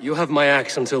 You have my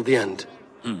axe until the end.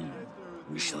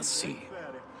 We shall see.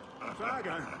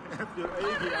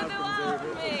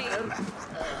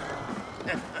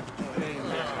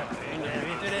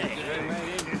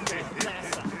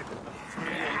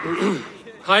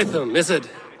 Hytham, is it?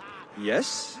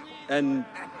 Yes, and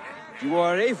you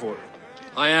are Eivor.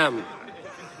 I am.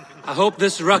 I hope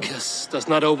this ruckus does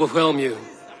not overwhelm you.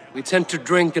 We tend to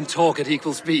drink and talk at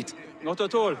equal speed. Not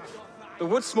at all. The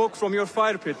wood smoke from your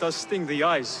fire pit does sting the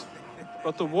eyes,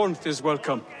 but the warmth is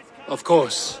welcome. Of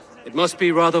course. It must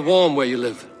be rather warm where you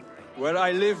live. Where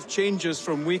I live changes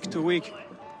from week to week,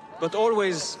 but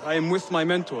always I am with my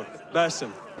mentor,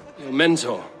 Basim. Your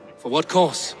mentor? For what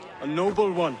cause? A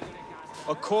noble one.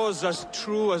 A cause as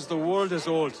true as the world is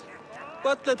old.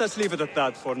 But let us leave it at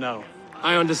that for now.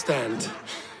 I understand.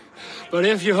 But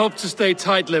if you hope to stay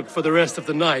tight-lipped for the rest of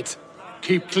the night,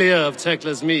 keep clear of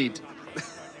Tekla's mead.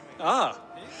 Ah,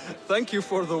 Thank you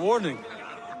for the warning.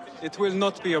 It will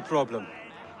not be a problem.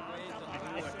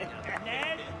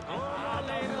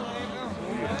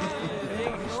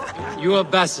 You are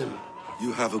Basim.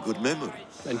 You have a good memory.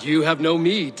 And you have no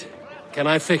mead. Can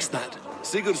I fix that?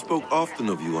 Sigurd spoke often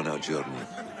of you on our journey.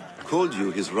 Called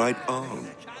you his right arm,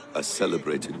 a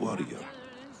celebrated warrior.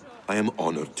 I am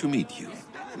honored to meet you.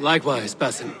 Likewise,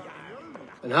 Basim.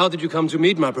 And how did you come to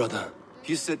meet my brother?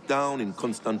 He sat down in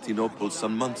Constantinople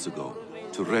some months ago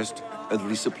to rest and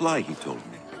resupply, he told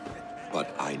me.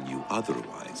 But I knew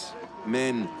otherwise.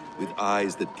 Men with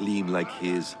eyes that gleam like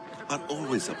his are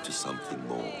always up to something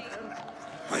more.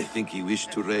 I think he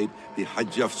wished to raid the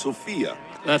Hagia Sophia.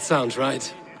 That sounds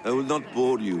right. I will not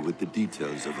bore you with the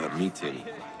details of our meeting.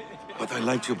 But I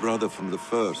liked your brother from the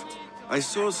first. I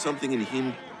saw something in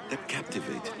him that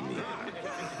captivated me.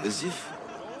 As if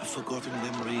a forgotten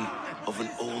memory of an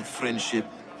old friendship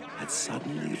had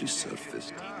suddenly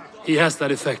resurfaced. He has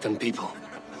that effect on people.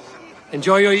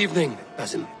 Enjoy your evening,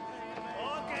 Basim.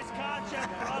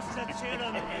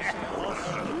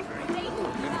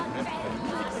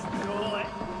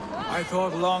 I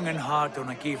thought long and hard on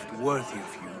a gift worthy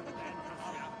of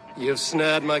you. You've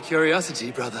snared my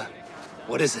curiosity, brother.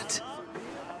 What is it?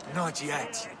 Not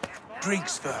yet.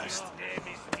 Drinks first.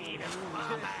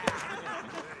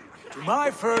 To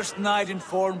my first night in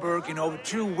Fornburg in over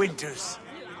 2 winters.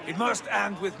 It must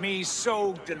end with me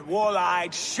soaked and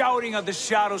wall-eyed, shouting at the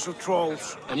shadows of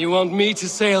trolls. And you want me to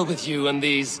sail with you on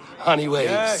these honey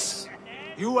waves? Yes.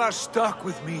 You are stuck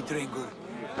with me, Dringur.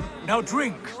 Now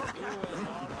drink.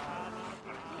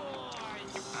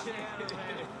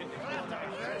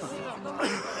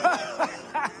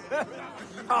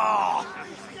 Ah,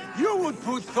 you would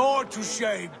put Thor to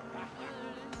shame.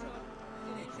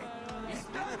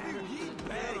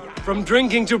 From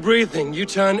drinking to breathing, you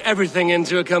turn everything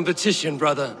into a competition,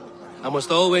 brother. I must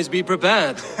always be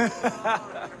prepared.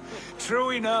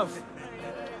 True enough.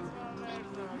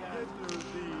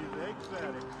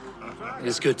 It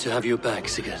is good to have you back,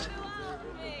 Sigurd.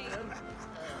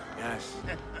 Yes.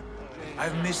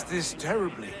 I've missed this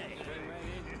terribly.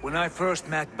 When I first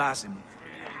met Basim,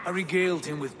 I regaled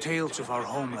him with tales of our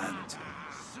homeland.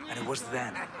 And it was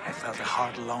then I felt a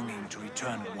heart longing to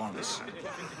return at once.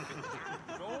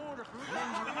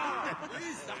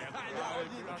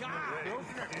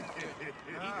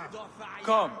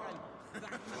 Come.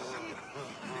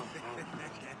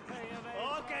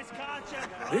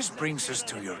 This brings us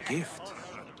to your gift.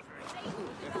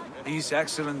 These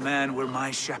excellent men were my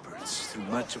shepherds through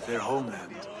much of their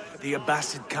homeland, the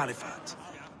Abbasid Caliphate.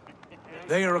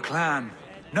 They are a clan,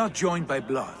 not joined by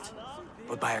blood,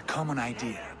 but by a common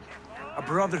idea. A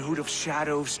brotherhood of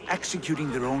shadows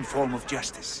executing their own form of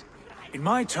justice. In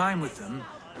my time with them,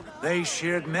 they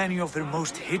shared many of their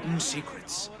most hidden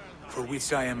secrets, for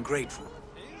which I am grateful.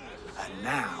 And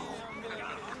now,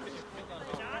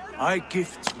 I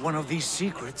gift one of these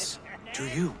secrets to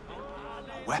you.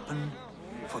 A weapon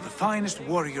for the finest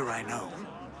warrior I know.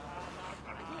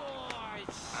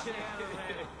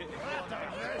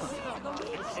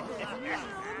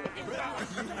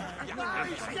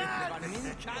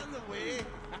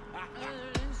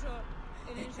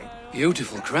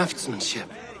 Beautiful craftsmanship.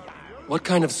 What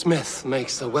kind of smith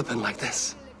makes a weapon like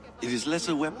this? It is less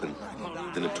a weapon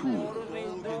than a tool.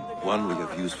 One we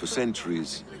have used for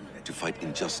centuries to fight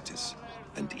injustice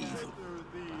and evil.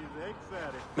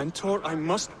 Mentor, I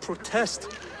must protest.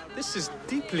 This is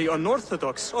deeply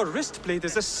unorthodox. Our wrist blade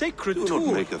is a sacred tool. Do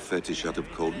not make a fetish out of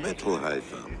cold metal,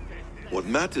 Eivor. What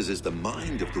matters is the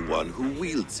mind of the one who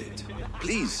wields it.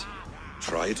 Please,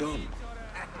 try it on.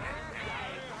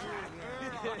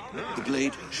 The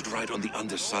blade should ride on the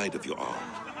underside of your arm,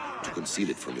 to conceal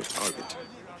it from your target.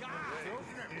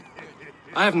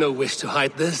 I have no wish to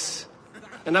hide this.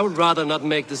 And I would rather not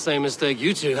make the same mistake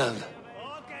you two have.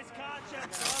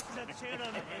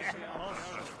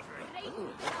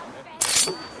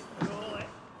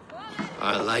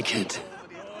 I like it.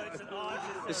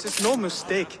 This is no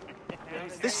mistake.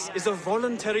 This is a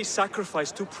voluntary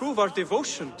sacrifice to prove our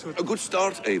devotion to... A good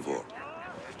start, Eivor.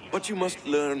 But you must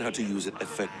learn how to use it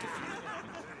effectively.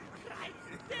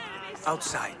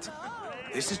 Outside.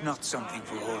 This is not something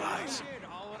for all eyes.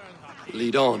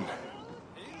 Lead on.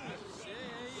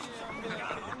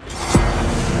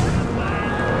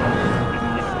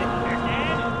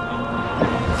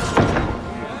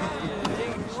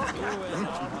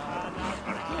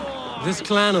 This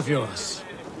clan of yours,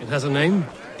 it has a name?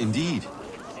 Indeed.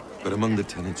 But among the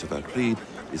tenets of our creed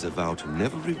is a vow to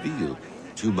never reveal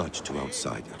too much to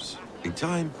outsiders. In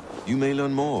time, you may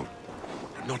learn more.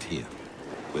 But not here,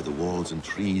 where the walls and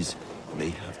trees may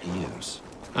have ears.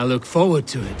 I look forward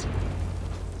to it.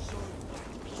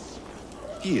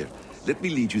 Here, let me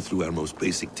lead you through our most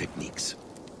basic techniques.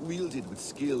 Wielded with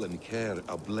skill and care,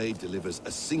 a blade delivers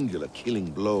a singular killing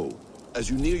blow. As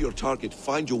you near your target,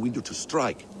 find your window to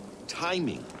strike.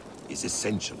 Timing is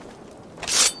essential.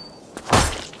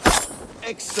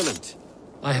 Excellent!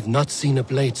 I have not seen a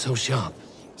blade so sharp.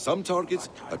 Some targets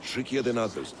are trickier than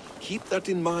others. Keep that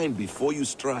in mind before you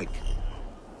strike.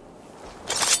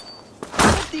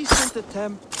 A decent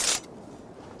attempt.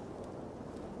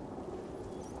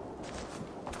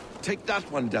 Take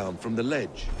that one down from the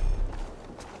ledge.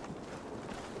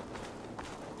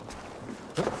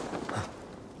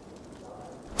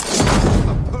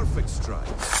 A perfect strike.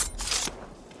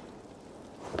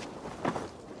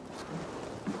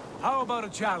 How about a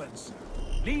challenge?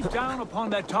 Leap down upon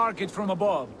that target from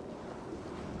above.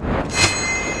 That's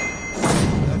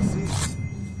it.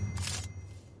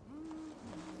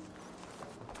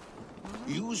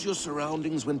 Use your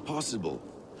surroundings when possible.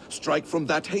 Strike from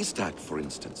that haystack, for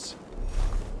instance.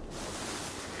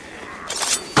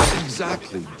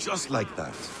 Exactly, just like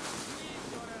that.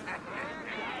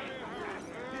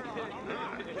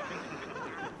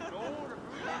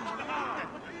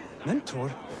 Mentor,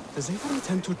 does Eivor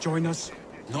intend to join us?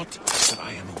 Not that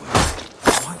I am aware.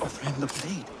 Why offer him the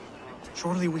blade?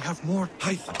 Surely we have more.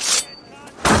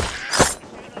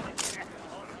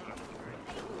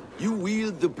 You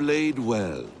wield the blade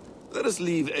well. Let us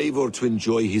leave Eivor to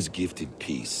enjoy his gift in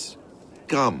peace.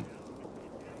 Come.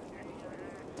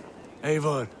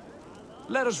 Eivor,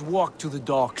 let us walk to the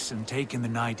docks and take in the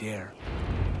night air.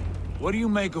 What do you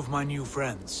make of my new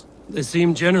friends? They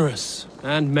seem generous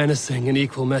and menacing in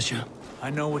equal measure. I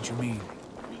know what you mean.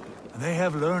 They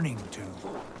have learning, too.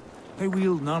 They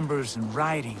wield numbers and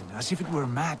writing as if it were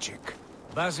magic.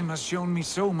 Basim has shown me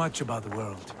so much about the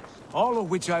world, all of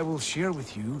which I will share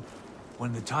with you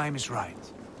when the time is right.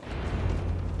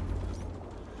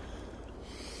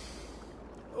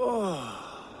 Oh,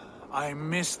 I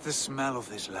miss the smell of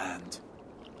this land.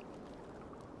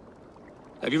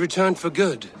 Have you returned for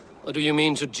good? Or do you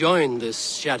mean to join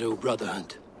this Shadow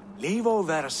Brotherhood? Leave all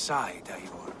that aside,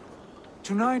 Eivor.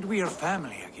 Tonight we are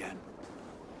family again.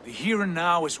 The here and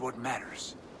now is what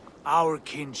matters. Our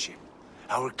kinship,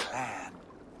 our clan,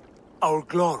 our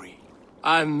glory.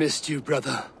 I missed you,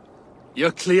 brother.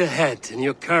 Your clear head and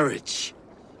your courage.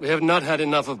 We have not had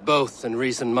enough of both in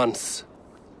recent months.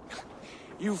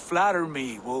 You flatter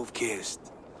me,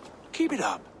 Wolf-Kissed. Keep it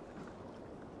up.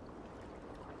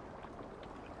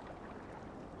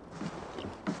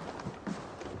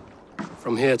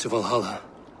 From here to Valhalla,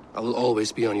 I will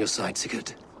always be on your side,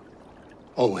 Sigurd.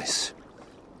 Always.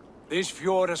 This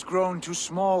fjord has grown too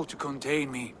small to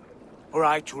contain me, or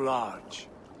I too large.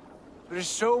 There is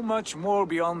so much more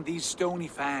beyond these stony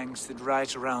fangs that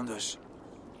rise around us.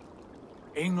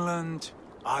 England,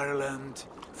 Ireland,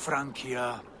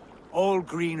 Francia, all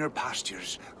greener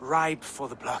pastures, ripe for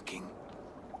the plucking.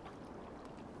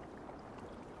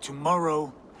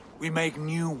 Tomorrow, we make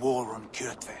new war on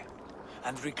Kjotve,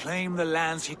 and reclaim the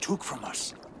lands he took from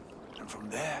us. And from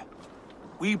there,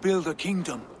 we build a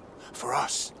kingdom for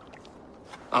us.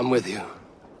 I'm with you.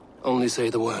 Only say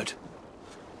the word.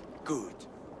 Good.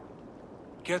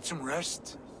 Get some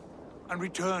rest, and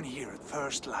return here at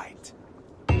first light.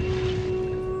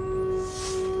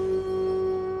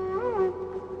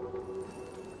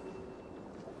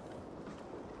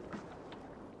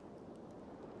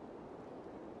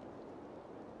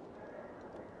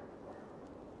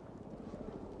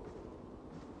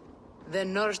 The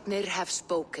Northnir have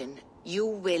spoken. You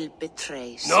will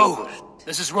betray Sigurd. No!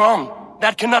 This is wrong!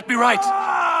 That cannot be right!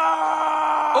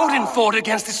 Odin fought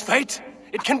against his fate!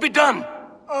 It can be done!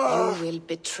 You will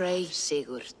betray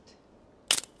Sigurd.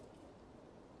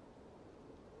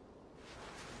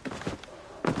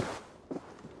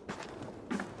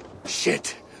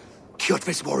 Shit!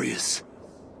 Kjotve's warriors!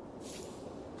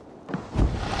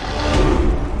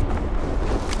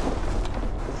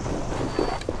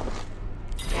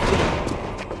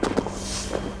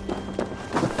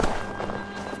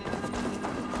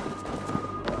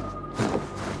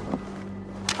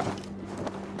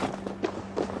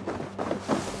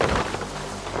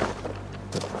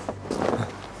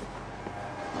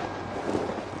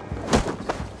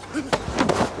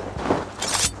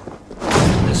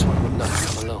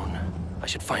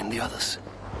 Find the others.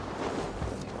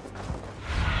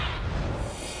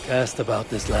 Cast about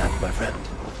this land, my friend.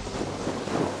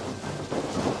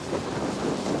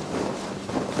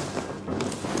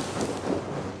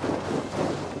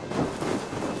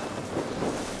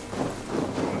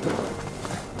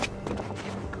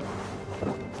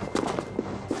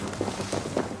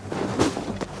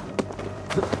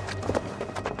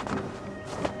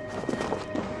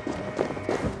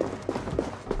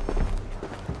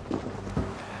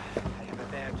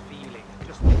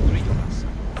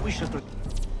 should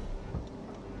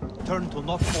return to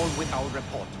Northfall with our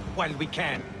report, while we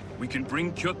can. We can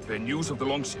bring Kjotve news of the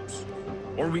longships.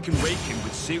 Or we can wake him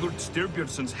with Sigurd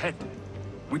Styrbjornsson's head.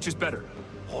 Which is better?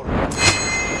 All right.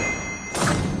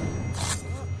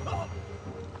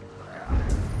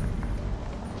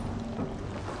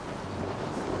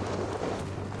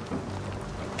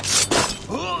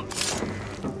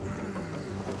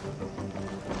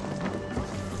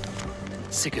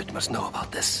 Sigurd must know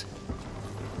about this.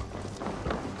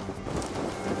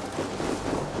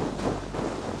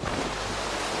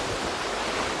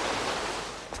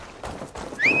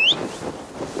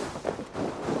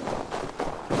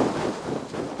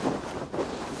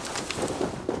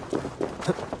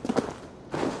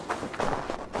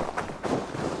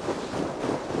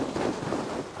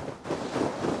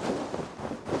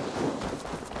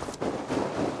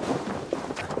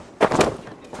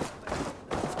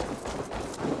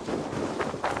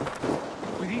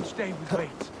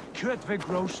 Kjotve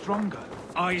grows stronger.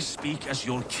 I speak as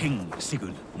your king,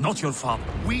 Sigurd, not your father.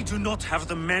 We do not have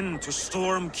the men to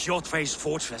storm Kjotve's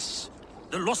fortress.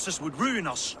 The losses would ruin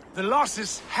us. The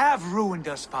losses have ruined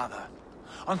us, father.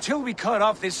 Until we cut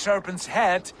off this serpent's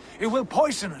head, it will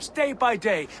poison us day by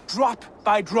day, drop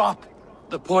by drop.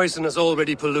 The poison has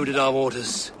already polluted our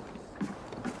waters.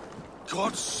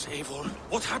 Gods, Eivor,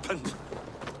 what happened?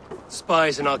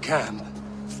 Spies in our camp.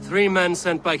 3 men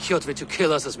sent by Kjotve to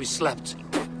kill us as we slept.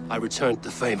 I returned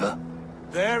the favor.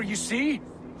 There, you see?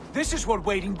 This is what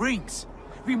waiting brings.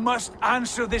 We must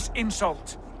answer this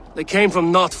insult. They came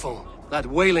from Northfall, that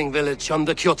whaling village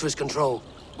under Kjotve's control.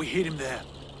 We hid him there.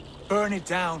 Burn it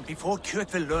down before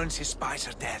Kjotve learns his spies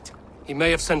are dead. He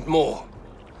may have sent more.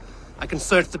 I can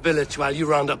search the village while you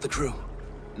round up the crew.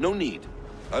 No need.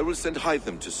 I will send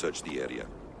Hytham to search the area.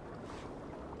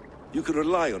 You can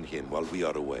rely on him while we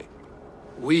are away.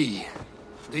 We?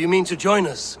 Do you mean to join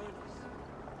us?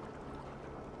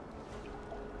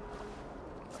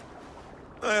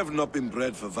 I have not been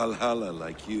bred for Valhalla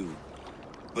like you,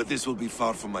 but this will be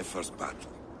far from my first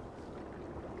battle.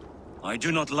 I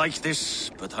do not like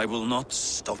this, but I will not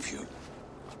stop you.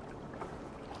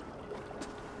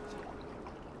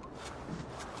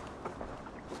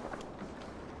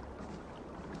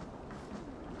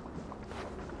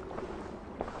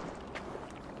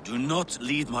 Do not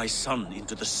lead my son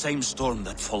into the same storm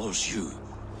that follows you.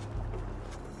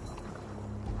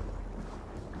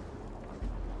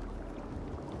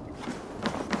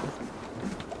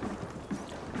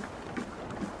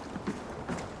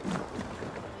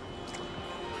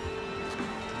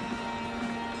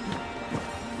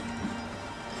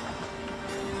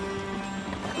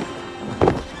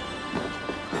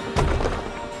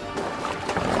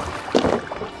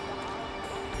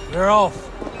 We're off.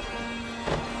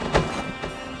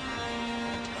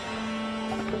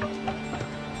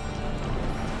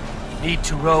 Need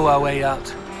to row our way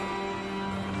out.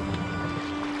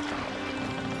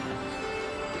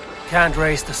 Can't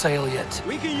raise the sail yet.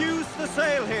 We can use the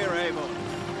sail here,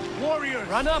 Eivor. Warriors!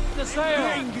 Run up the sail!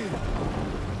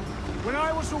 When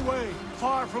I was away,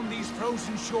 far from these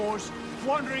frozen shores,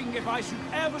 wondering if I should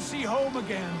ever see home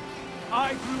again,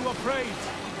 I grew afraid.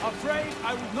 Afraid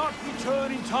I would not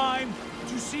return in time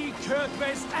to see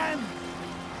Kjotve's end.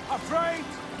 Afraid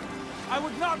I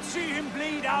would not see him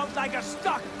bleed out like a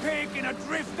stuck pig in a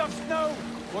drift of snow.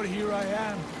 But here I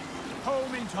am,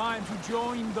 home in time to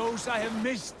join those I have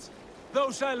missed,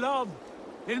 those I love,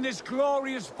 in this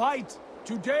glorious fight.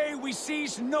 Today we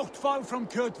seize Northfall from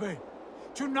Kjotve.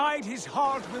 Tonight his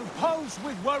heart will pulse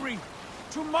with worry.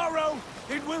 Tomorrow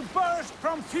it will burst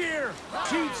from fear.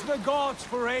 Teach the gods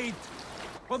for aid,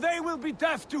 for they will be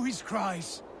deaf to his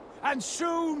cries. And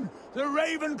soon the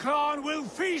Raven clan will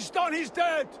feast on his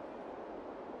dead.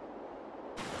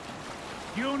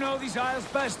 You know these isles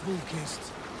best,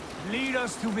 Wolfkist. Lead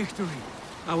us to victory.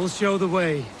 I will show the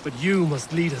way, but you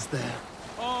must lead us there.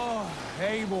 Oh,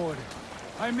 Eivor.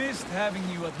 I missed having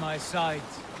you at my side.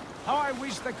 How I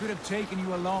wished I could have taken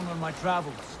you along on my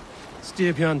travels.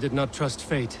 Styrbjorn did not trust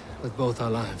fate with both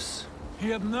our lives. He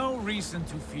had no reason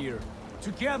to fear.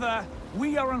 Together,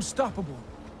 we are unstoppable.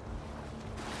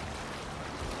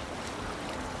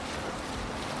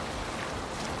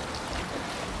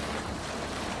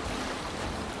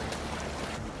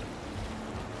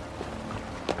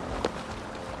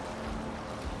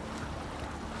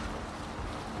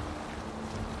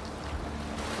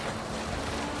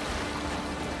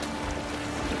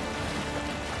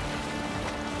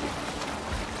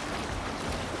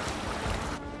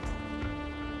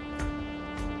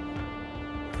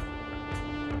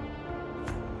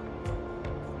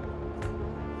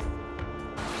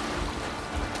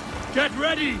 Get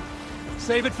ready!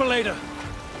 Save it for later.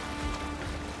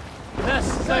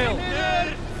 Best sail!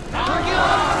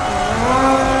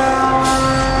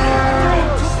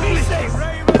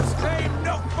 Ravens claim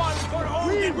no fun for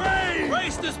Odin!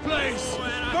 Waste this place!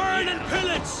 Burn and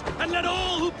pillage! And let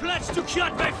all who pledge to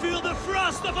Kjotve feel the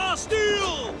frost of our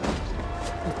steel!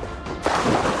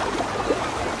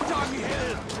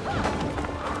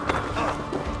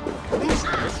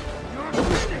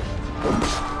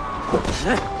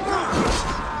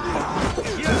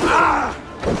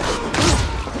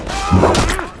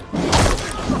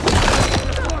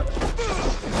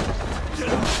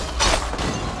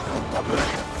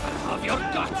 Have your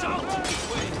guts out!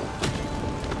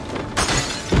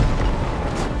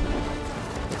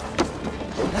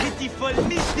 Pitiful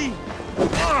Misty!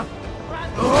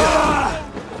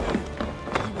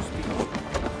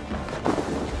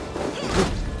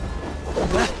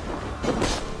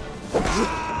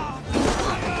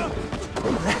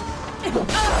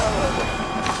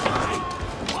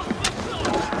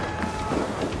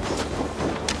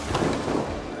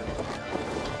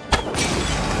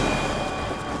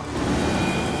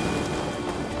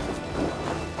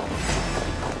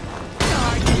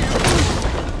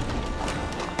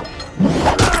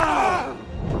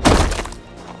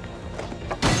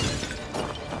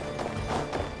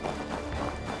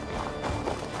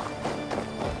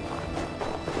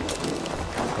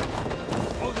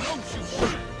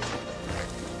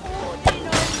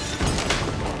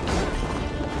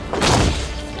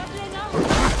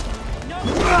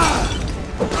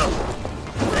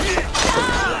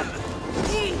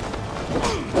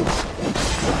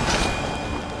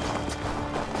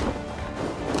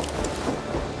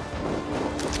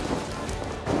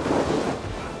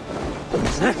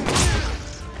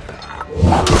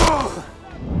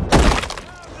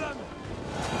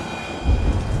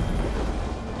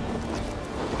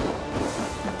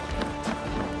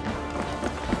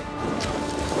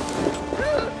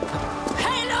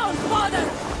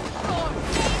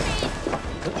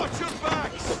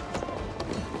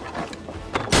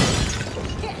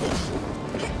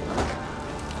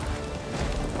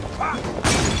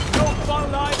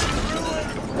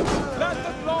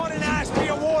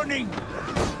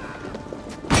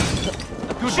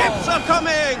 Ships are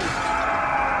coming!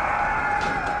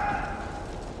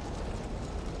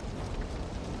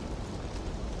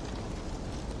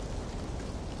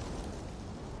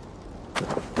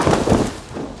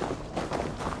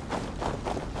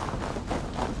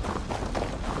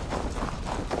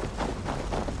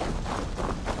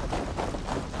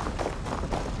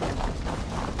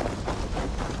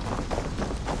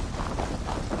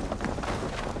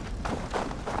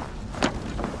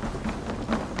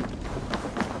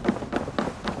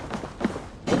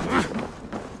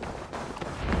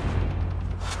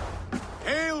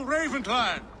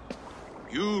 Clan,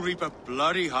 you reap a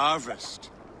bloody harvest.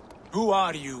 Who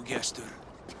are you, Gester?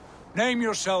 Name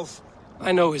yourself.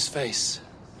 I know his face.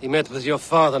 He met with your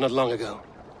father not long ago.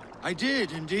 I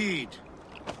did, indeed.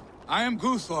 I am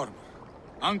Guthorm,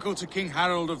 uncle to King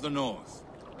Harold of the North.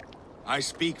 I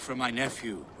speak for my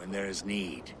nephew when there is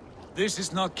need. This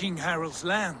is not King Harold's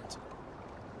land.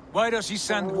 Why does he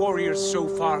send warriors so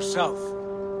far south?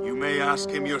 You may ask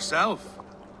him yourself,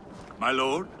 my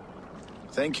lord.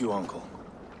 Thank you, uncle.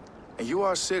 And you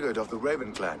are Sigurd of the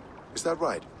Raven clan, is that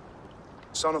right?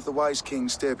 Son of the wise King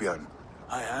Styrbjorn.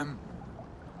 I am.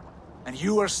 And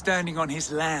you are standing on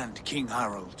his land, King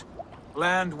Harold.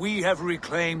 Land we have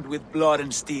reclaimed with blood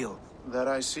and steel. That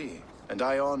I see, and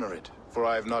I honor it, for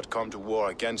I have not come to war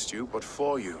against you, but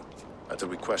for you, at the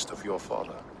request of your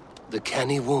father. The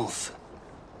canny wolf.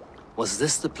 Was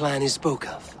this the plan he spoke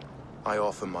of? I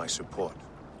offer my support.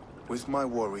 With my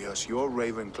warriors, your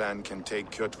Raven clan can take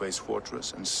Kjotve's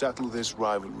fortress and settle this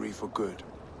rivalry for good.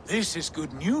 This is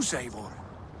good news, Eivor.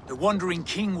 The Wandering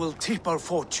King will tip our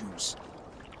fortunes.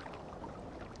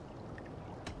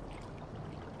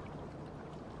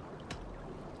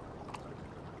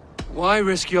 Why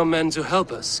risk your men to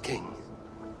help us, King?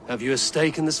 Have you a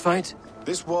stake in this fight?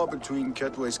 This war between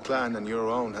Kjotve's clan and your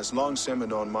own has long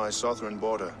simmered on my southern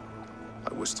border.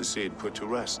 I wish to see it put to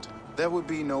rest. There will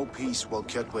be no peace while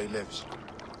Kjotve lives.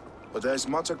 But there is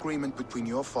much agreement between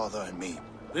your father and me.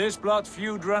 This blood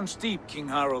feud runs deep, King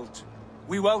Harold.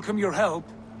 We welcome your help,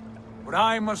 but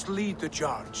I must lead the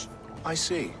charge. I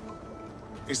see.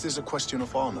 Is this a question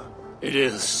of honor? It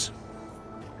is.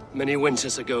 Many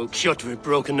winters ago, Kjotve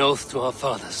broke an oath to our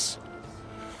fathers.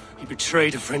 He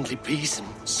betrayed a friendly peace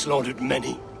and slaughtered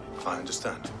many. I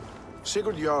understand.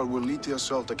 Sigurd Jarl will lead the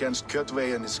assault against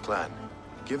Kjotve and his clan.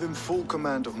 Give him full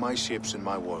command of my ships and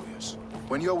my warriors.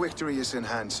 When your victory is in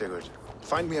hand, Sigurd,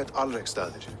 find me at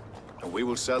Alrekstadir, and we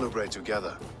will celebrate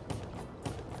together.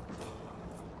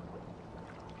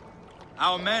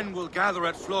 Our men will gather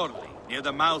at Florley, near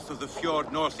the mouth of the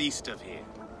fjord northeast of here.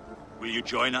 Will you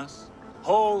join us?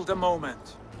 Hold a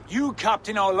moment. You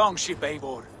captain our longship,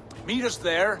 Eivor. Meet us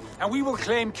there, and we will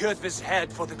claim Kjotve's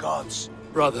head for the gods.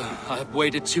 Brother, I have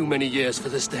waited too many years for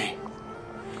this day.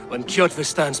 When Kjotve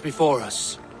stands before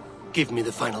us, give me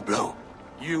the final blow.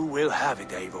 You will have it,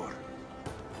 Eivor.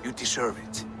 You deserve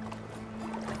it.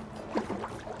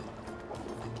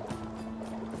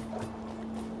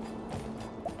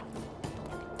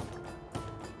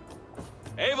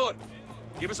 Eivor,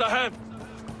 give us a hand.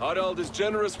 Harald is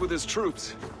generous with his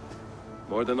troops.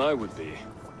 More than I would be.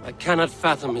 I cannot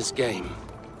fathom his game.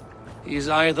 He is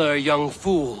either a young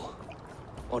fool,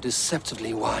 or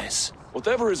deceptively wise.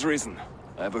 Whatever his reason,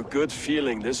 I have a good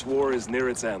feeling this war is near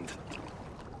its end.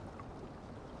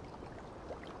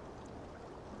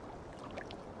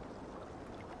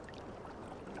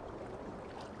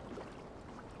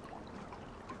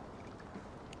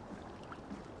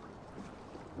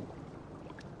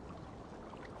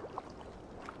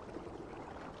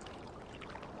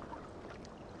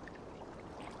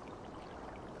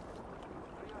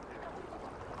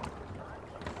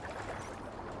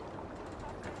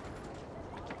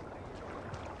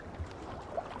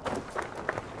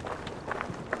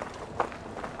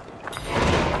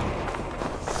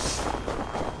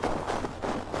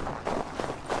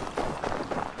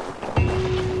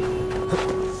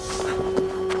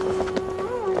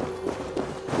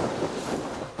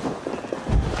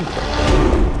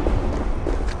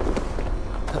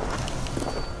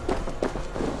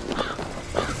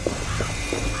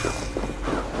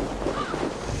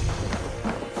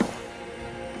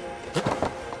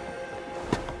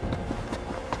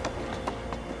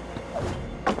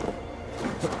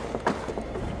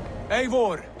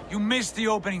 Eivor, you missed the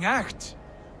opening act.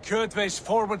 Kjotve's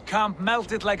forward camp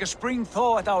melted like a spring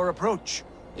thaw at our approach.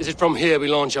 Is it from here we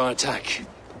launch our attack?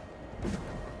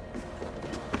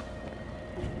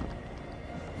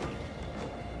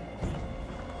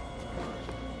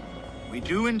 We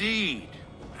do indeed,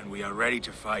 and we are ready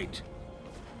to fight.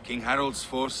 King Harald's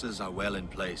forces are well in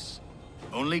place.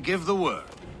 Only give the word.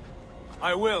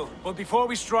 I will, but before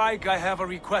we strike, I have a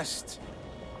request.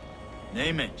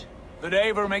 Name it. That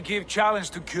Eivor may give challenge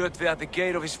to Kjotve at the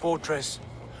gate of his fortress.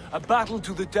 A battle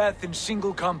to the death in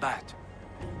single combat.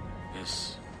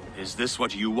 Is this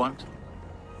what you want?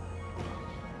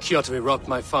 Kjotve robbed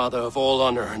my father of all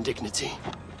honor and dignity.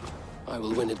 I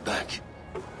will win it back.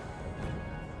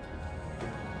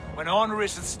 When honor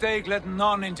is at stake, let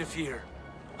none interfere.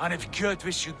 And if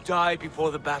Kjotve should die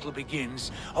before the battle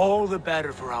begins, all the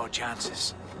better for our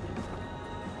chances.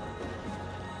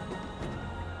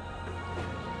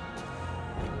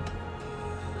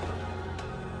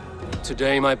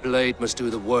 Today my blade must do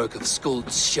the work of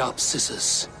Skuld's sharp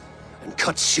scissors, and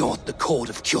cut short the cord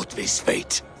of Kjotve's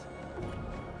fate.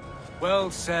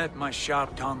 Well said, my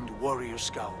sharp-tongued warrior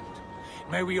scout.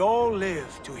 May we all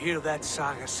live to hear that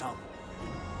saga sung.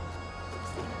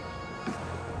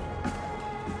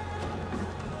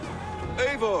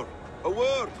 Eivor, a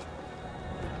word!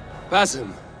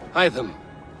 Basim, Hytham.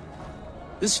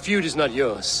 This feud is not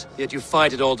yours, yet you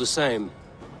fight it all the same.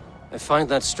 I find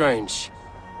that strange.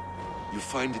 You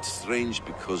find it strange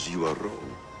because you are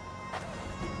wrong.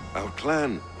 Our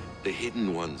clan, the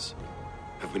Hidden Ones,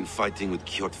 have been fighting with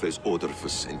Kjotve's order for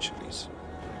centuries.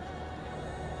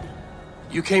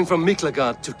 You came from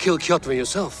Miklagard to kill Kjotve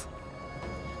yourself?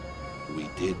 We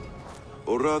did.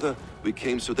 Or rather, we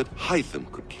came so that Hytham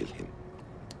could kill him.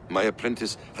 My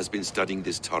apprentice has been studying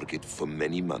this target for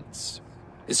many months.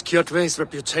 Is Kjotve's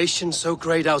reputation so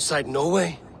great outside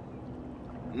Norway?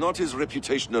 Not his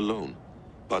reputation alone,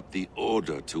 but the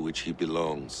order to which he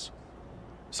belongs.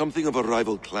 Something of a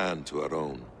rival clan to our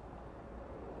own.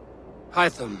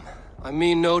 Hytham, I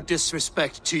mean no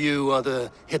disrespect to you or the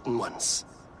Hidden Ones.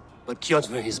 But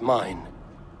Kjotve is mine.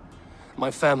 My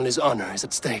family's honor is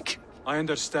at stake. I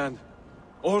understand.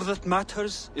 All that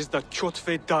matters is that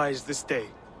Kjotve dies this day.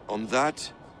 On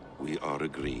that, we are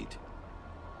agreed.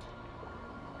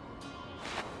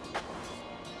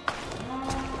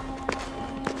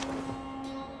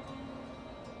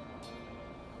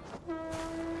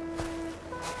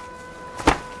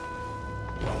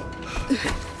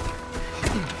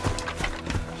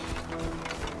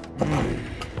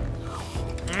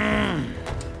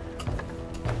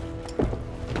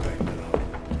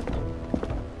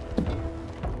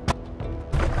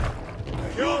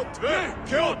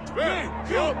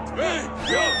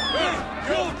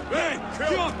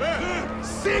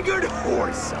 Sigurd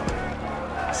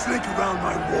Styrbjornsson! Slink around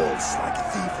my walls like a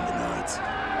thief in the night.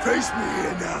 Face me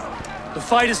here now. The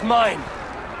fight is mine,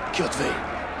 Kjotve.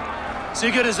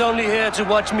 Sigurd is only here to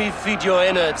watch me feed your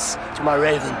innards to my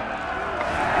raven.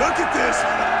 Look at this!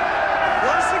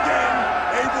 Once again,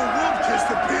 Eivor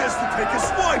Varinsdottir appears to take a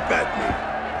swipe at me.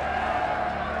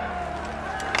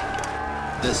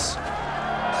 This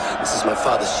is my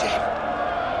father's shame.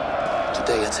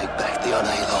 Today I take back the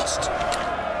honor he lost.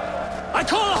 I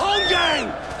call a home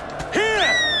game!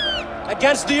 Here!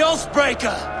 Against the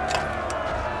Oathbreaker!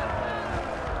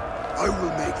 I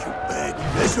will make you beg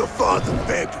as your father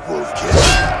begged, Wolfkiss.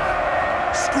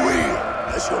 Squeal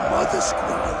as your mother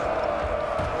squealed.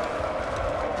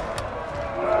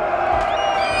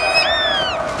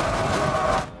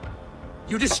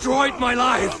 You destroyed my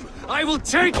life! I will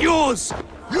take yours!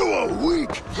 You are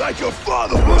weak, like your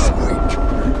father was weak!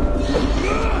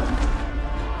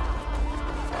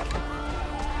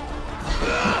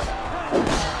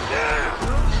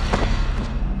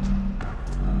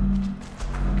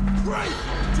 Great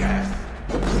death!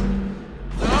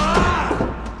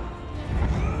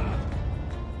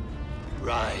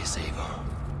 Rise, Eivor.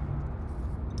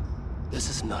 This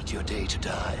is not your day to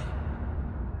die.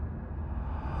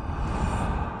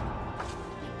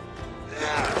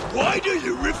 Why do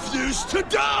you refuse to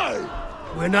die?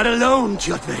 We're not alone,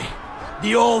 Jotve.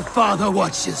 The All-Father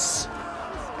watches.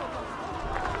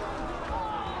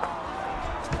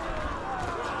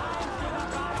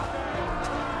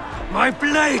 My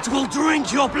blade will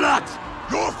drink your blood!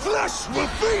 Your flesh will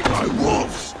feed my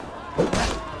wolves!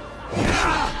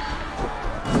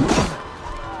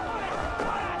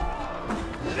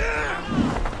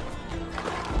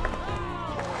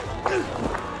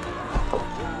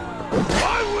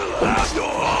 I will have your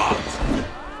heart!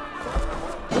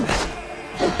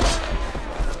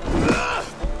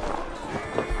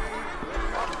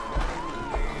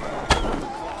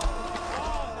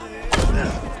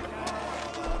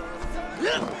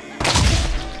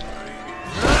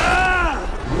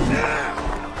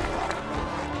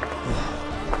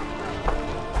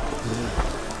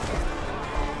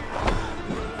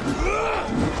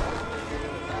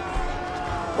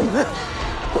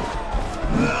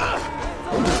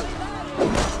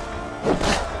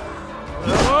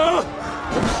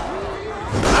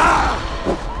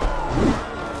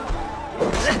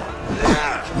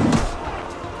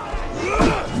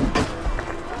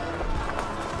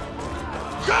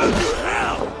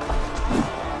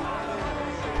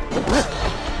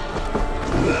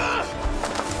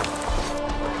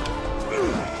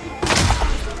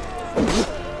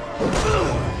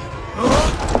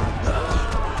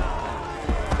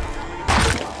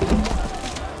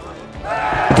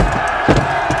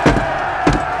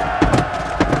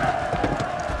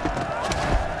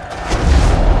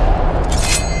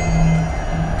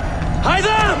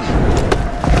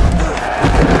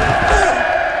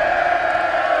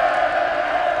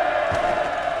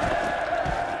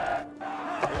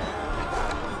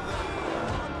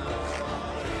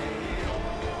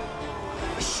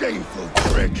 Shameful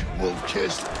trick,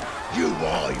 Wolfkiss. You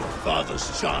are your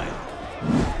father's child.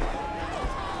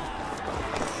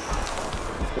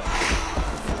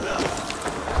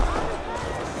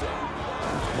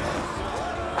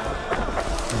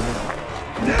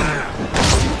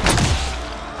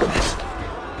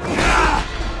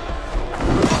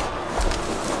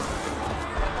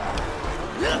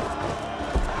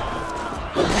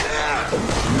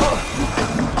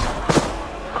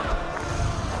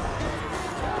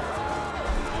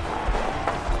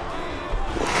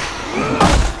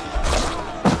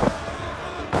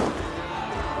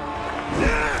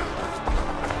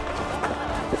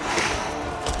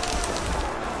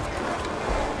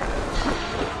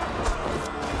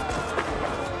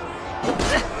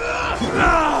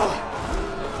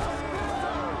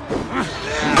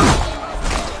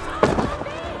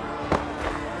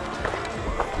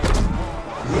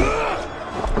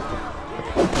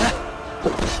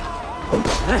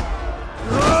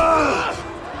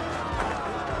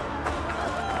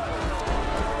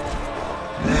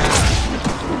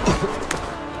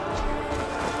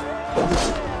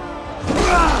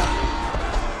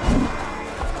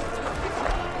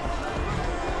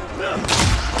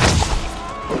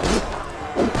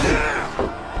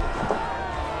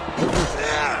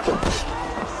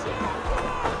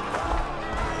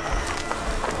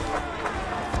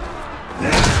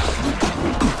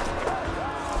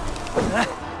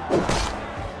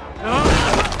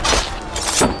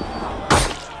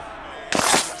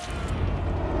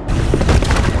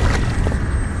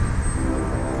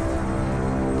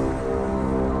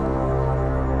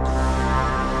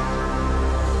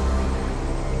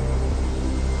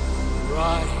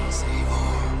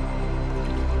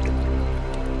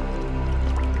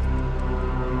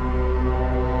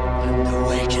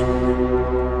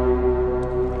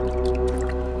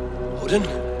 Odin?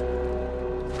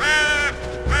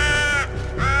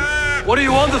 What do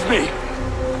you want of me?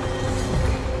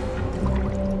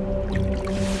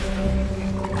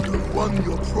 You won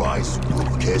your prize,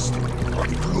 wolf-kissed, on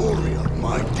the glory of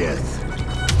my death.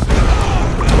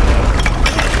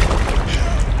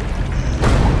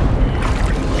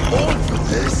 All for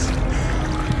this?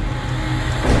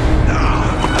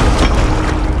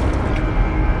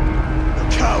 A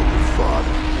coward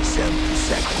father is empty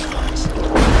sacrifice.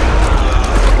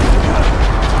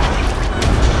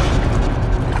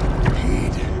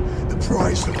 Heed the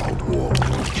price of our war,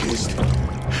 kissed.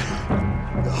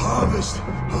 The harvest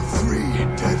of 3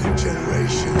 dead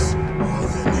generations. All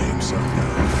their names are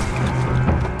known.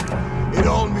 It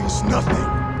all means nothing.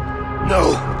 No!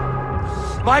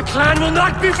 My clan will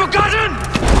not be forgotten!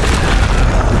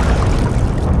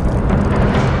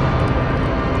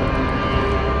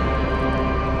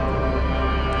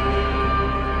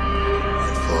 I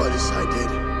fought as I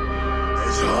did,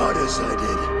 as hard as I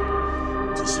did,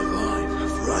 to survive,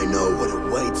 for I know what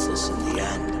awaits us in the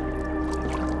end.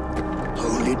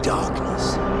 Only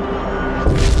darkness.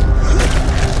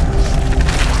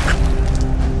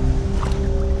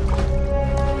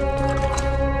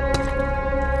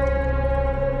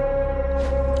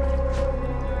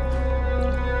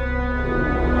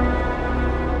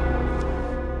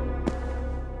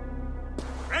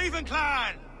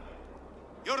 Clan!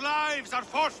 Your lives are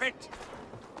forfeit!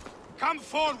 Come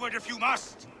forward if you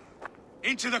must!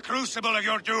 Into the crucible of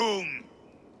your doom!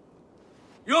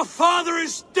 Your father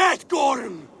is dead,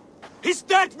 Gordon! His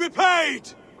debt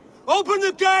repaid! Open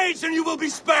the gates and you will be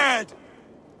spared!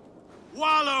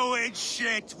 Wallow in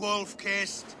shit,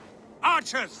 wolf-kissed!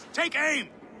 Archers, take aim!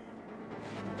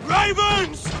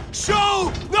 Ravens!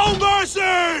 Show no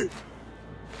mercy!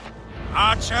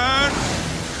 Archers,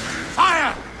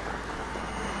 fire!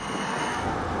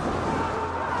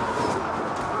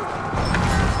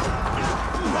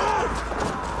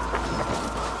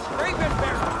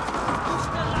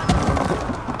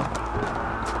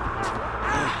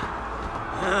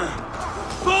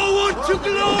 Forward to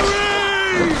glory!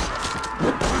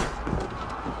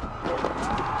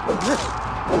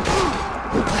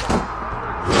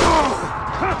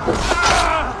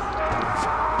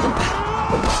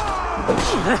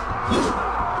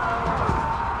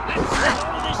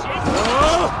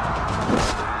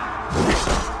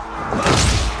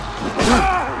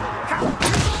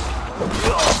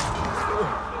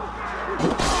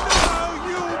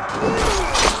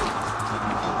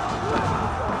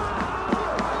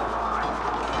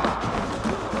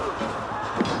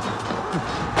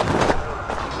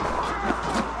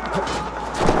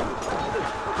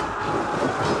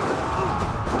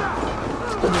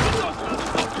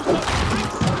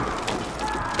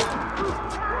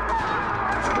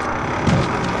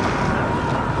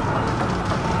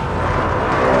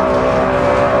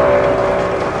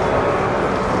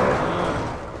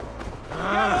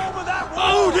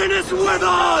 With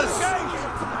us!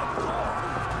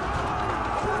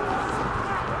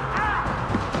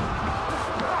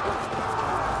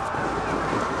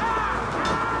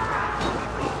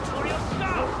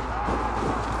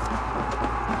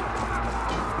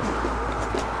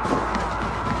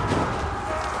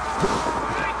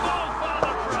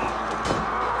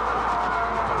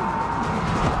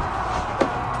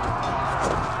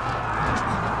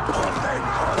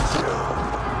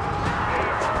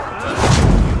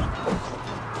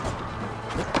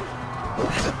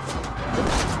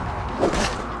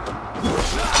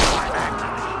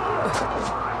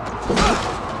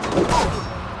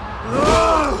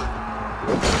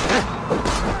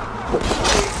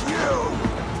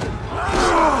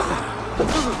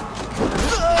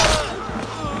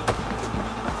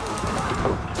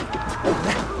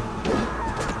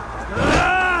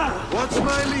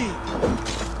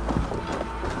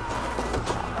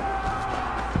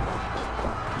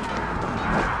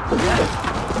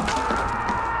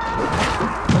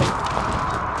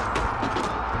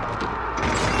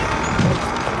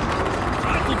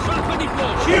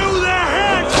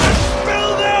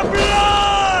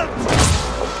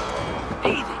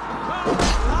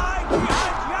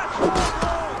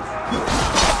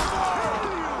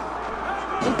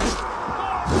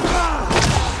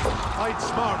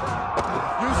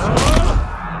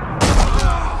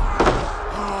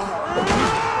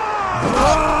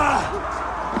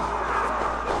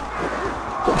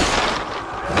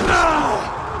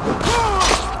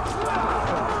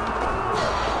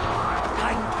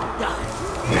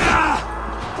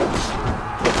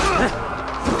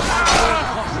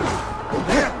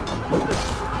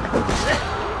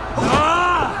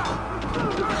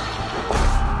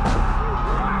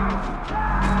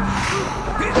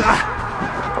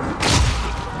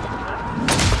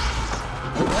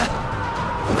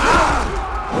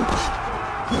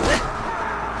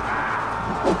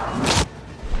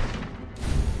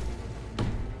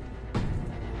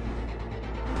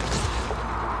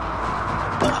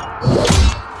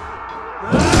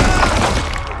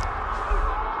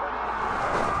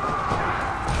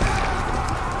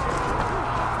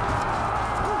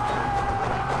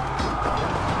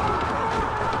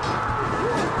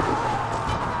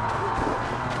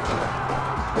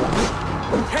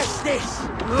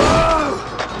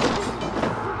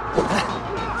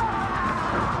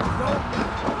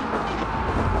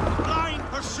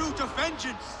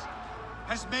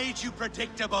 made you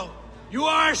predictable? You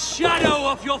are a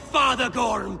shadow of your father,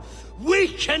 Gorm!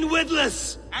 Weak and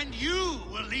witless! And you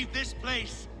will leave this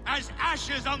place as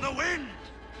ashes on the wind!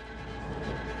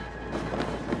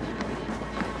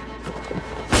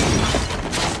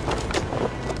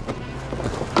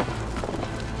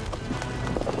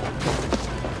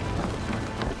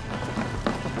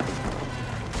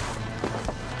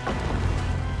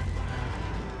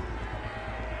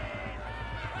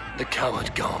 The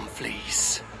coward Gorm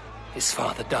flees. His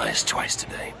father dies twice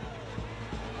today.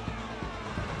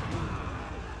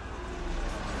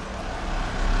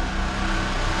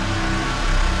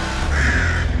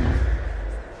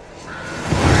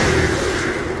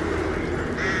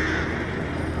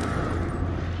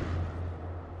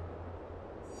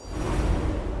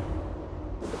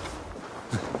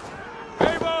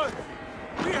 Eivor!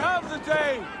 We have the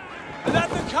day! Let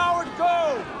the coward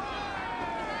go!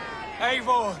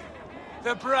 Eivor!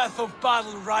 The breath of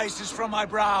battle rises from my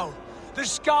brow. The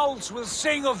scouts will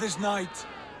sing of this night.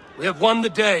 We have won the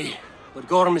day, but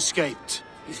Gorm escaped.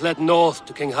 He's led north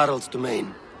to King Harald's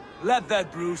domain. Let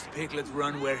that bruised piglet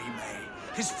run where he may.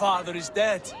 His father is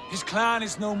dead. His clan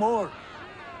is no more.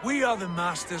 We are the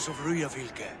masters of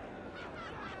Ryjavilke.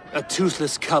 A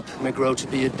toothless cub may grow to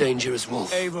be a dangerous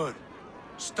wolf. Eivor,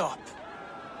 stop.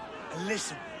 And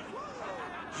listen.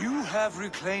 You have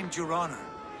reclaimed your honor.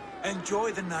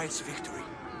 Enjoy the night's victory.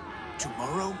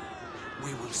 Tomorrow,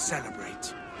 we will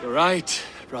celebrate. You're right,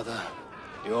 brother.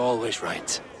 You're always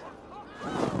right.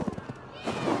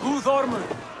 Guthormur,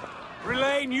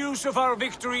 relay news of our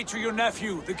victory to your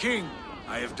nephew, the king.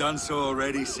 I have done so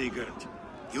already, Sigurd.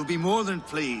 He'll be more than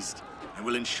pleased, and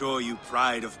will ensure you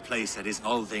pride of place at his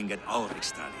Althing at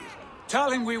Ulrichstadir. Tell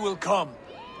him we will come,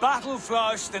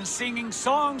 battle-flushed and singing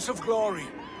songs of glory.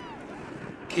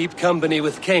 Keep company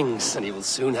with kings, and you will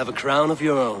soon have a crown of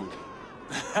your own.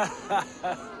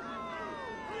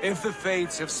 If the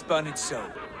fates have spun it so,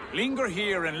 linger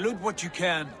here and loot what you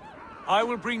can. I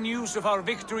will bring news of our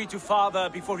victory to father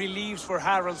before he leaves for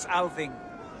Harald's Althing.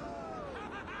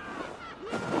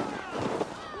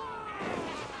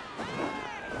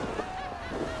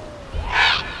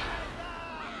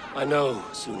 I know,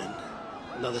 Sunan.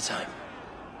 Another time.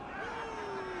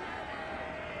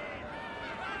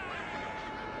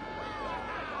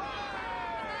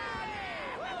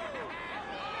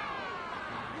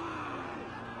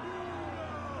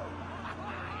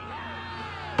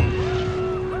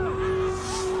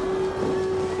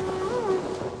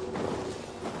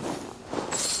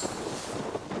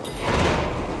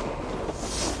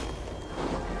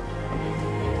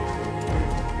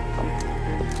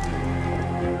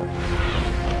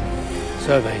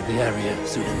 Survey the area,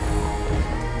 Sunan.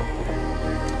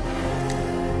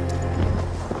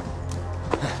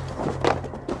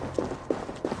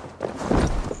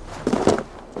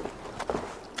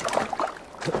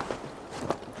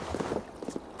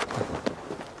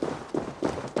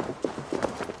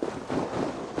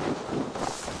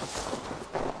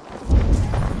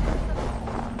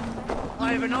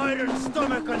 I have an iron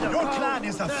stomach and Your clan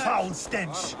is a foul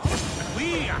stench. And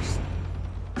we are...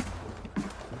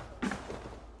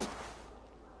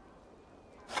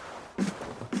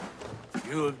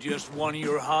 You have just won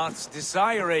your heart's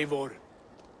desire, Eivor.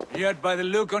 Yet by the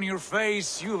look on your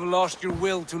face, you have lost your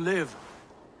will to live.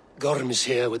 Gorm is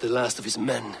here with the last of his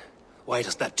men. Why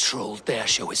does that troll dare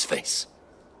show his face?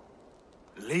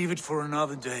 Leave it for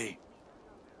another day.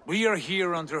 We are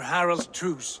here under Harald's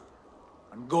truce,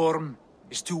 and Gorm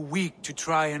is too weak to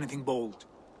try anything bold.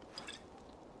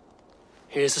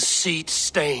 Here's a seed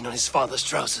stain on his father's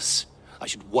trousers. I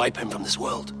should wipe him from this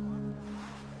world.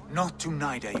 Not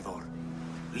tonight, Eivor.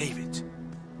 Leave it.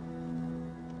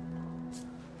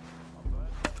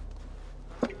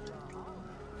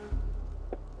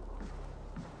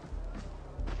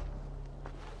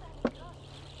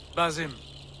 Basim,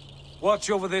 watch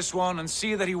over this one and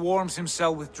see that he warms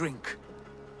himself with drink.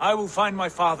 I will find my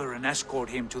father and escort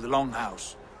him to the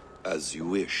Longhouse. As you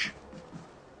wish.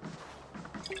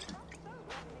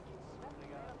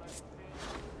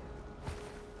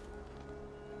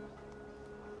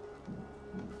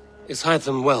 Is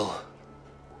Hytham well?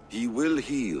 He will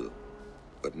heal,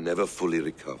 but never fully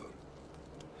recover.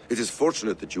 It is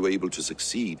fortunate that you were able to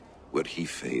succeed where he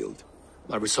failed.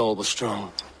 My resolve was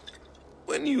strong.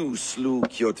 When you slew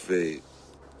Kjotve,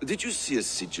 did you see a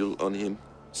sigil on him?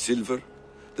 Silver?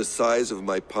 The size of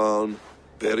my palm,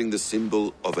 bearing the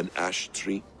symbol of an ash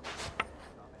tree?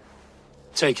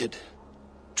 Take it.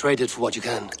 Trade it for what you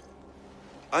can.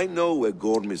 I know where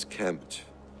Gorm is camped.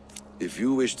 If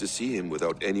you wish to see him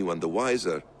without anyone the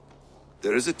wiser,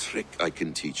 there is a trick I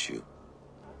can teach you.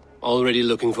 Already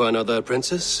looking for another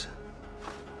princess?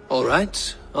 All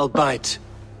right, I'll bite.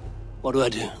 What do I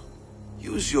do?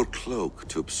 Use your cloak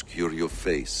to obscure your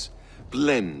face.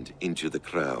 Blend into the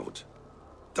crowd.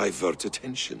 Divert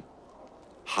attention.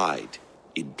 Hide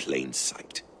in plain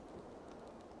sight.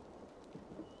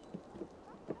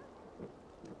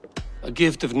 A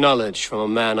gift of knowledge from a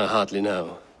man I hardly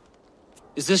know.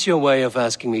 Is this your way of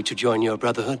asking me to join your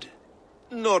brotherhood?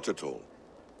 Not at all.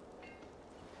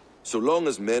 So long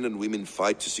as men and women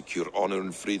fight to secure honor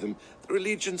and freedom, their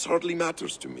allegiance hardly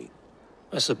matters to me.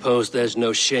 I suppose there's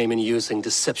no shame in using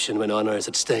deception when honor is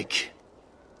at stake.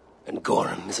 And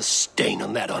Gorham is a stain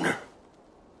on that honor.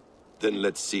 Then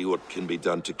let's see what can be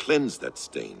done to cleanse that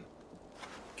stain.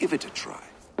 Give it a try.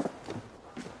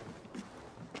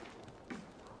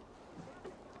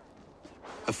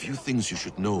 A few things you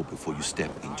should know before you step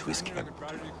into his camp.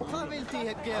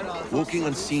 Walking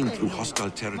unseen through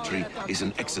hostile territory is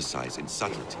an exercise in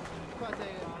subtlety.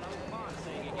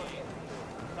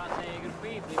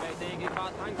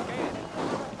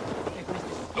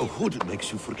 A hood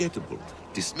makes you forgettable,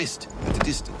 dismissed at a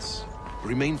distance.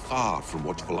 Remain far from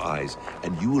watchful eyes,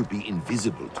 and you will be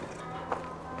invisible to them.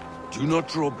 Do not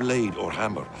draw blade or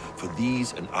hammer, for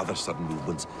these and other sudden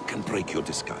movements can break your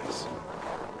disguise.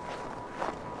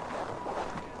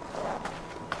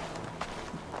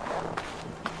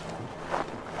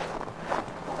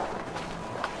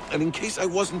 And in case I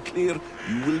wasn't clear,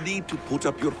 you will need to put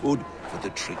up your hood for the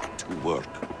trick to work.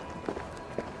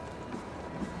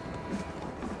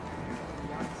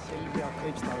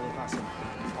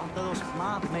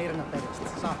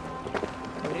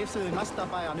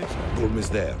 Gorm is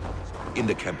there, in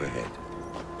the camp ahead.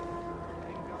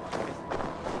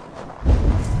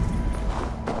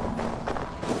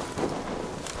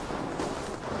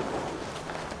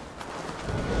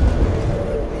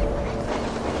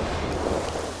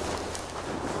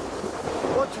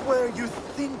 What were you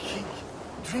thinking?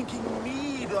 Drinking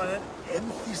mead on an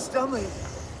empty stomach?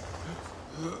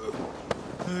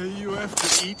 You have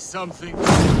to eat something.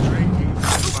 Drinking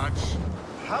too much.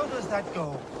 How does that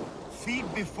go?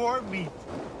 Feed before meat.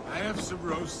 I have some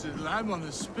roasted lamb on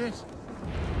the spit.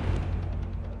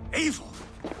 Eivor!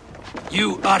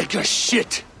 You Arga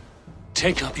shit!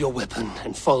 Take up your weapon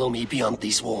and follow me beyond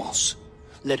these walls.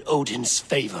 Let Odin's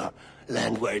favor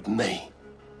land where it may.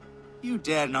 You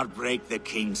dare not break the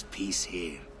king's peace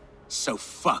here. So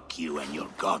fuck you and your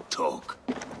god talk.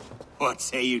 What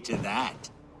say you to that?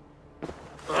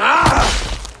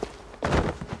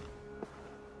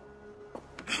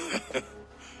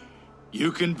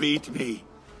 You can beat me,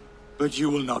 but you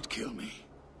will not kill me.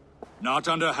 Not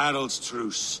under Harald's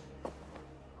truce.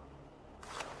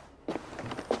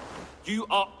 You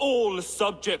are all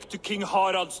subject to King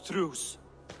Harald's truce.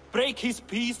 Break his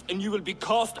peace and you will be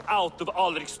cast out of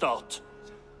Alrikstad.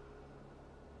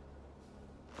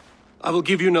 I will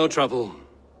give you no trouble.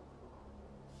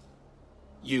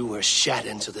 You were shat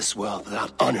into this world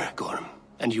without honor, Gorm,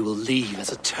 and you will leave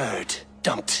as a turd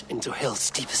dumped into hell's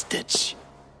deepest ditch.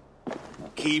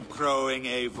 Keep crowing,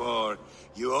 Eivor.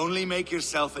 You only make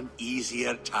yourself an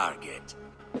easier target.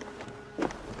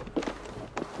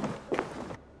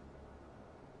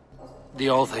 The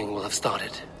All-Thing will have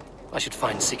started. I should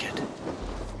find Sigurd.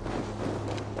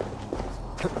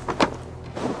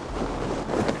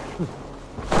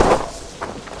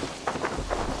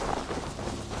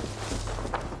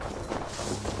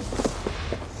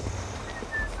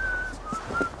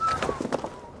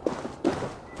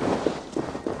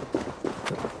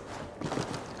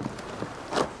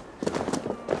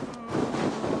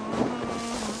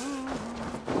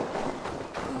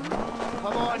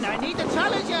 Come on, I need a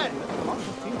challenger!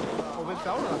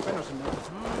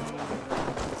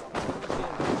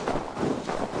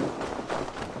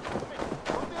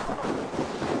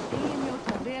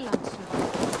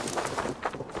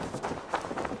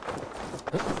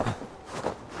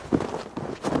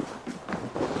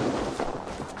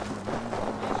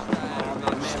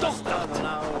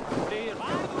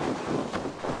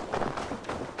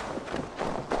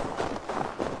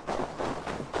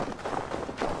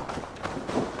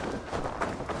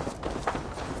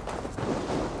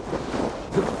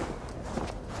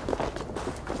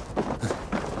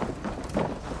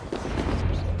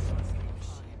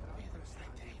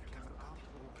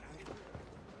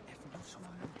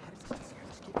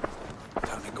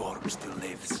 Still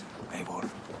lives, Eivor.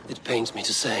 It pains me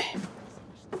to say.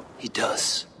 He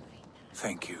does.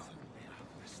 Thank you.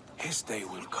 His day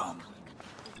will come.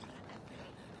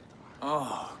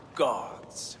 Oh,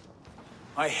 gods.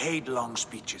 I hate long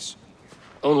speeches.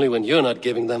 Only when you're not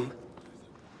giving them.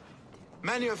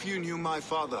 Many of you knew my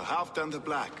father, Halfdan the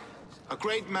Black. A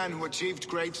great man who achieved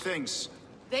great things.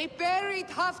 They buried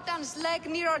Halfdan's leg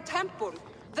near our temple.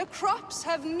 The crops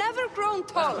have never grown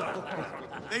taller.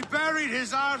 They buried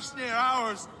his arse near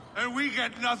ours, and we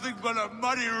get nothing but a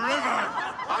muddy river.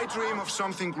 I dream of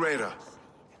something greater.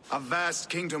 A vast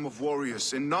kingdom of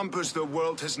warriors in numbers the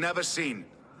world has never seen.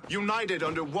 United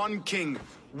under one king,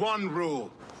 one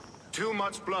rule. Too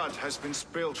much blood has been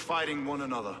spilled fighting one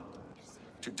another.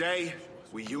 Today,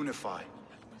 we unify.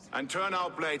 And turn our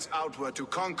blades outward to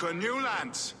conquer new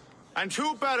lands. And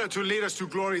who better to lead us to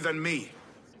glory than me?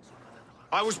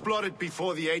 I was blooded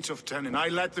before the age of 10, and I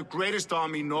led the greatest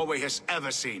army Norway has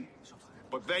ever seen.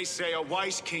 But they say a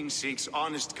wise king seeks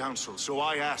honest counsel, so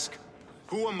I ask,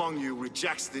 who among you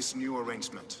rejects this new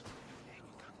arrangement?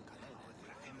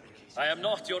 I am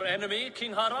not your enemy,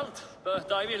 King Harald,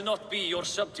 but I will not be your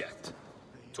subject.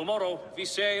 Tomorrow we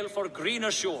sail for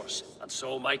greener shores, and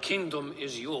so my kingdom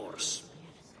is yours.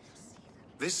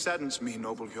 This saddens me,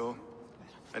 noble Hjor.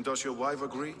 And does your wife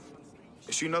agree?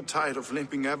 Is she not tired of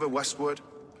limping ever westward?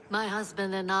 My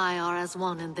husband and I are as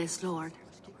one in this, Lord.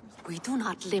 We do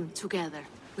not limp together,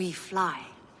 we fly.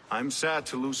 I'm sad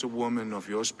to lose a woman of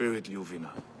your spirit, Ljuvina.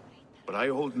 But I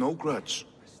hold no grudge.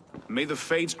 May the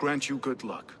fates grant you good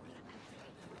luck.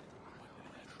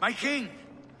 My king,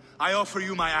 I offer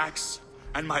you my axe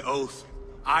and my oath,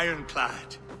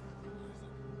 ironclad.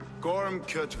 Gorm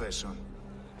Kjotveson,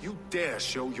 you dare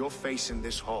show your face in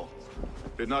this hall.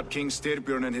 Did not King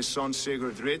Styrbjorn and his son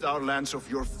Sigurd rid our lands of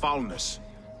your foulness?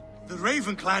 The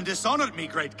Raven clan dishonored me,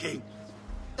 great king.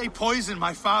 They poisoned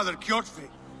my father, Kjotve.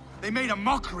 They made a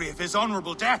mockery of his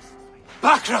honorable death.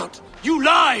 Background! You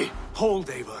lie! Hold,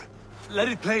 Eivor. Let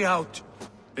it play out.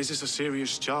 This is a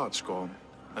serious charge, Gorm,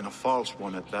 and a false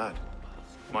one at that.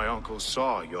 My uncle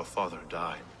saw your father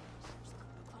die.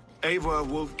 Eivor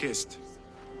Wolf-Kissed,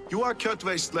 you are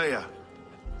Kjotve's slayer.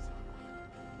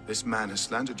 This man has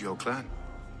slandered your clan.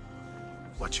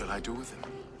 What shall I do with him?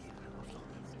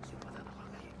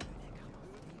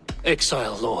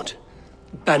 Exile, Lord.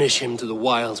 Banish him to the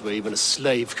wilds where even a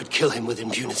slave could kill him with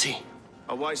impunity.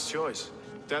 A wise choice.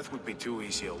 Death would be too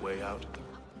easy a way out.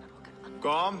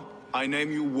 Gorm, I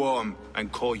name you Worm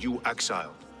and call you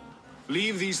exiled.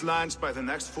 Leave these lands by the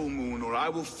next full moon, or I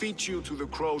will feed you to the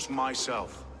crows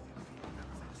myself.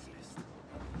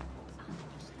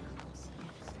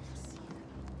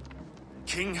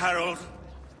 King Harald,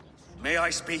 may I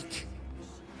speak?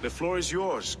 The floor is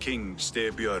yours, King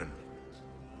Styrbjorn.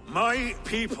 My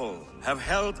people have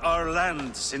held our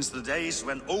land since the days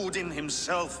when Odin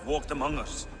himself walked among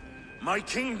us. My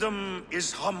kingdom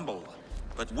is humble,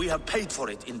 but we have paid for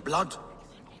it in blood.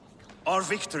 Our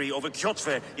victory over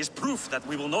Kjotve is proof that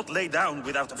we will not lay down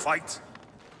without a fight.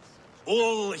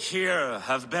 All here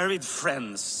have buried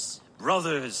friends,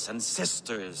 brothers and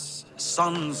sisters,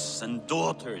 sons and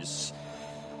daughters.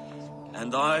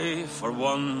 And I, for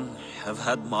one, have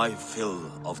had my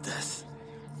fill of death.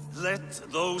 Let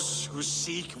those who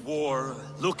seek war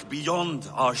look beyond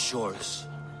our shores.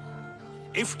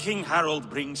 If King Harald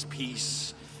brings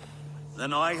peace,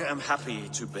 then I am happy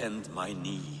to bend my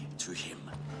knee to him.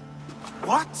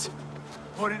 What?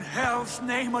 What in hell's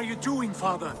name are you doing,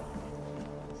 father?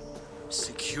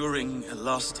 Securing a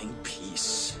lasting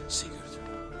peace, Sigurd.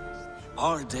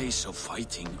 Our days of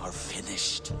fighting are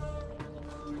finished.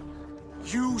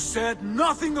 You said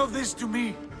nothing of this to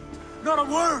me. Not a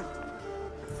word.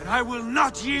 And I will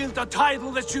not yield a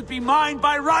title that should be mine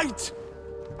by right.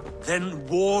 Then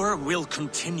war will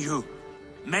continue.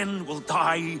 Men will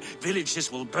die,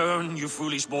 villages will burn, you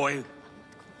foolish boy.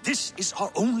 This is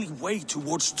our only way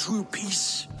towards true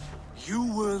peace. You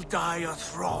will die a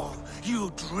thrall,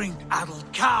 you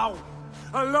drink-addled cow.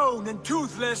 Alone and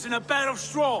toothless in a bed of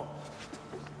straw.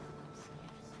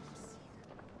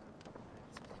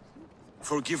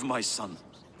 Forgive my son.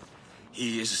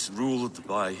 He is ruled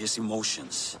by his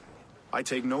emotions. I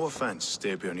take no offense,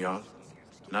 Styrbjorn Jarl,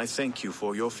 and I thank you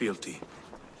for your fealty.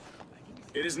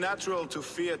 It is natural to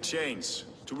fear change,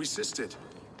 to resist it.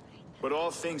 But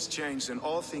all things change and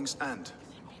all things end.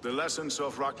 The lessons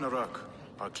of Ragnarok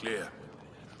are clear.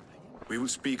 We will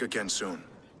speak again soon.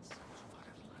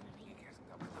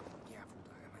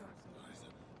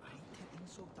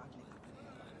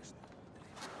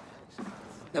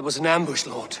 That was an ambush,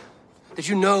 Lord. Did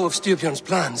you know of Styrbjorn's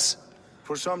plans?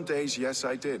 For some days, yes,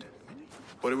 I did.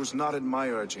 But it was not at my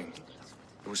urging.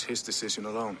 It was his decision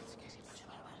alone.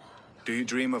 Do you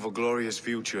dream of a glorious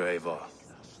future, Eivor?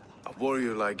 A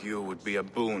warrior like you would be a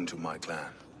boon to my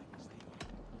clan.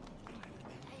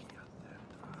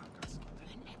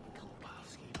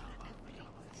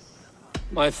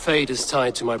 My fate is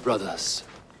tied to my brothers.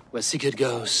 Where Sigurd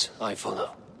goes, I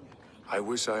follow. I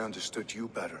wish I understood you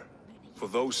better. For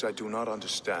those I do not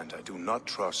understand, I do not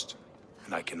trust,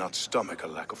 and I cannot stomach a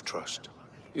lack of trust.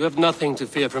 You have nothing to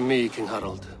fear from me, King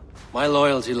Harald. My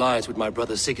loyalty lies with my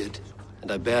brother Sigurd,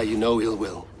 and I bear you no ill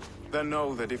will. Then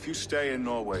know that if you stay in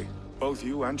Norway, both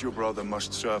you and your brother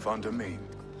must serve under me.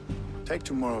 Take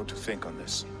tomorrow to think on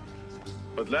this.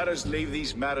 But let us leave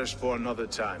these matters for another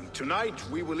time. Tonight,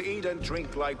 we will eat and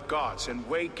drink like gods and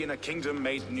wake in a kingdom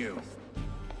made new.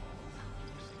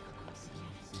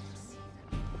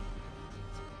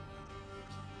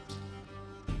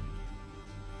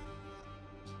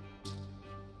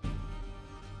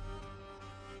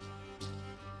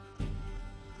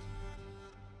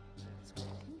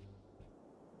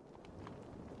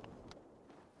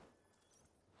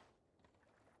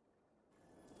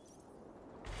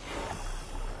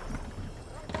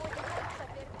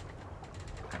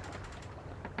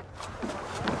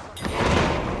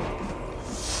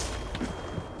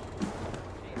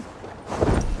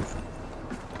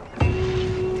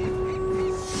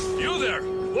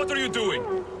 What are you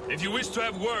doing? If you wish to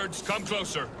have words, come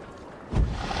closer.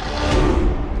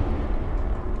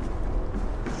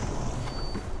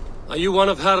 Are you one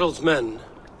of Harald's men?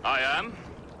 I am.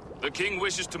 The king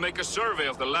wishes to make a survey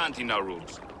of the land he now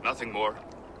rules. Nothing more.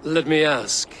 Let me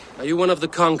ask, are you one of the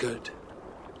conquered?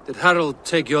 Did Harald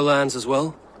take your lands as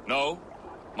well? No.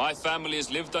 My family has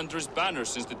lived under his banner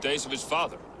since the days of his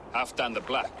father, Halfdan the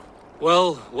Black.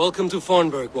 Well, welcome to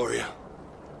Fornburg, warrior.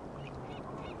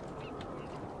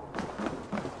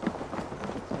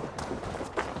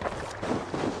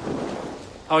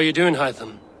 How are you doing,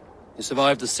 Hytham? You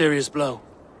survived a serious blow.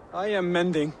 I am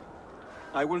mending.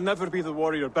 I will never be the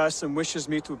warrior Basim wishes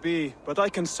me to be, but I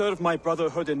can serve my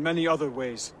brotherhood in many other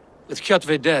ways. With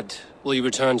Kjotve dead, will you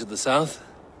return to the south?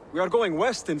 We are going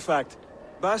west, in fact.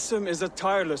 Basim is a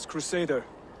tireless crusader.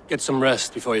 Get some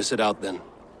rest before you set out, then.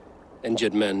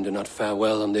 Injured men do not fare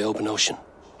well on the open ocean.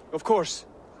 Of course.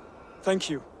 Thank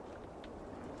you.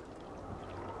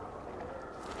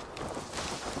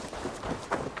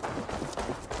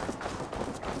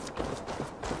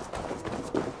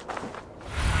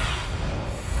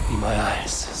 Be my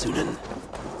eyes, Sunan.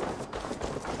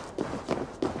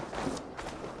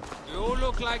 You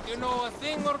look like you know a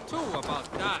thing or two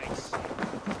about dice.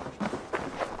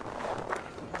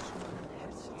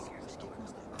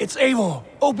 It's Eivor!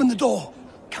 Open the door!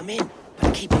 Come in,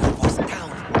 but keep your voice down.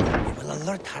 We will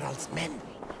alert Harald's men.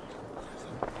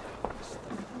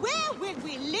 Where will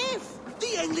we live?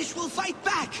 The English will fight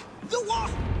back! The war...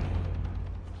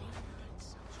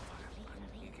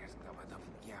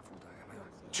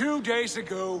 2 days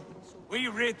ago, we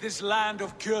rid this land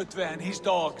of Kjotve and his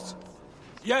dogs.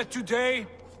 Yet today,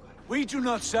 we do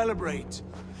not celebrate.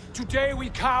 Today we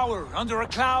cower under a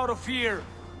cloud of fear.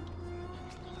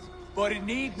 But it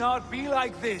need not be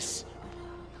like this.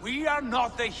 We are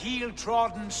not the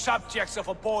heel-trodden subjects of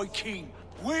a boy king.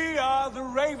 We are the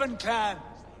Raven clan.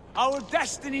 Our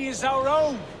destiny is our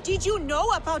own. Did you know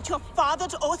about your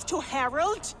father's oath to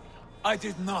Harald? I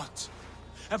did not.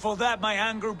 And for that my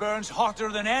anger burns hotter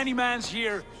than any man's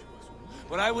here.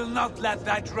 But I will not let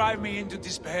that drive me into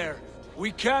despair.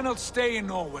 We cannot stay in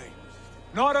Norway.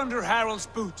 Not under Harald's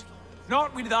boot.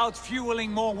 Not without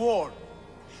fueling more war.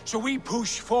 So we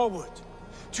push forward.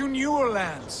 To newer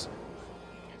lands.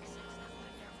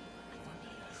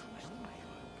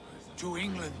 To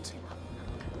England.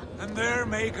 And there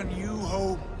make a new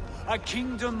home. A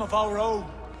kingdom of our own.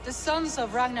 The sons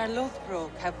of Ragnar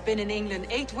Lothbrok have been in England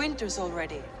 8 winters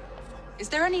already. Is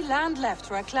there any land left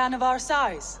for a clan of our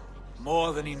size?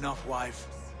 More than enough, wife.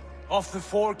 Of the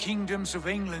 4 kingdoms of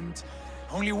England,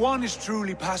 only one is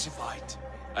truly pacified.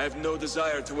 I have no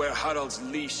desire to wear Harald's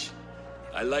leash.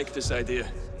 I like this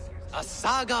idea. A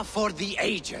saga for the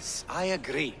ages, I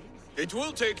agree. It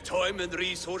will take time and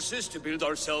resources to build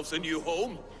ourselves a new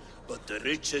home, but the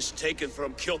riches taken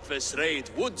from Kjotve's raid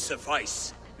would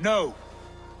suffice. No.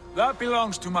 That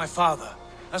belongs to my father,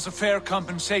 as a fair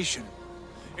compensation.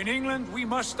 In England, we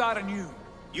must start anew.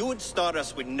 You would start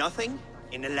us with nothing?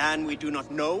 In a land we do not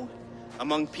know?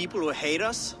 Among people who hate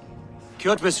us?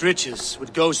 Kjotve's riches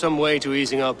would go some way to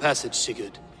easing our passage,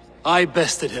 Sigurd. I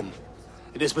bested him.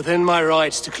 It is within my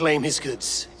rights to claim his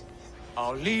goods.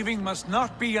 Our leaving must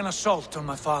not be an assault on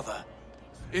my father.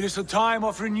 It is a time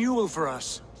of renewal for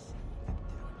us.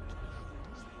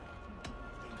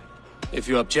 If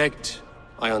you object,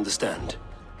 I understand.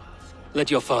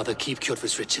 Let your father keep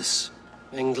Kjotve's riches.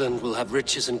 England will have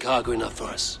riches and cargo enough for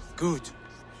us. Good.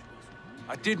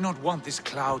 I did not want this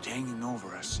cloud hanging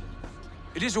over us.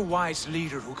 It is a wise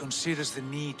leader who considers the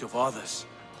need of others.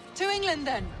 To England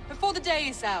then, before the day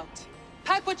is out.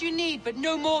 Pack what you need, but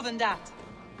no more than that.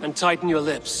 And tighten your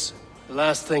lips. The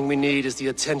last thing we need is the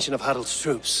attention of Harald's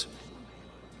troops.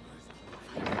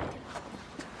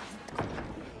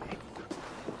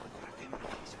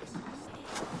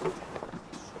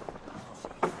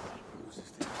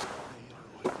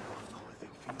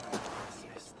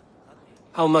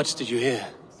 How much did you hear?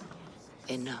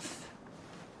 Enough.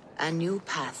 A new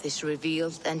path is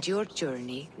revealed, and your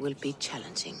journey will be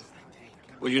challenging.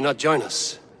 Will you not join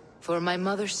us? For my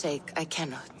mother's sake, I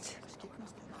cannot.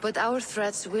 But our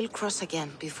threads will cross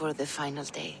again before the final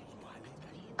day.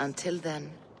 Until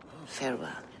then, farewell.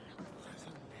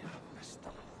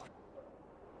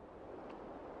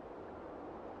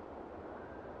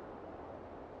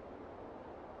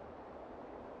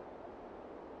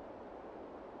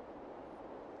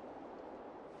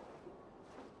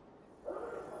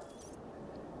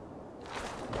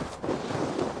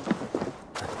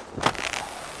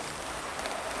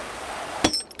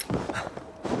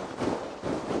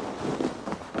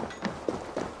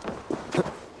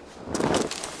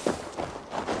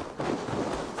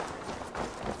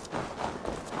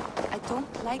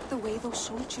 Like the way those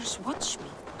soldiers watch me.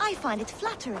 I find it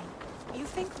flattering. You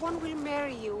think one will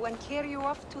marry you and carry you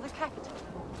off to the capital?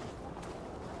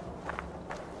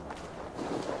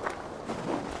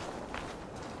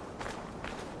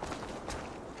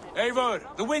 Eivor,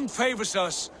 the wind favors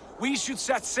us. We should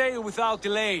set sail without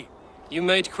delay. You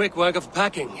made quick work of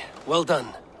packing. Well done.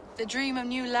 The dream of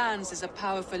new lands is a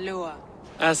powerful lure.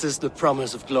 As is the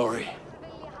promise of glory.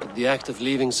 But the act of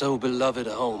leaving so beloved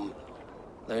a home,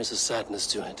 there's a sadness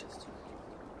to it.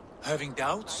 Having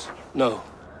doubts? No,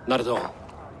 not at all.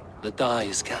 The die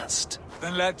is cast.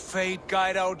 Then let fate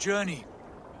guide our journey.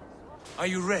 Are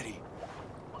you ready?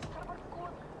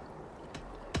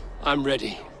 I'm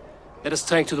ready. Let us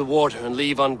take to the water and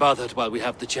leave unbothered while we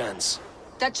have the chance.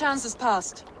 That chance is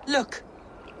past. Look!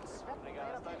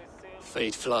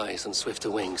 Fate flies on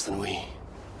swifter wings than we.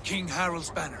 King Harald's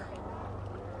banner.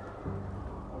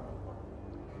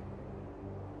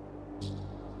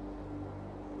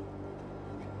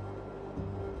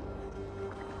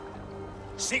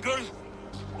 Sigurd,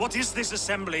 what is this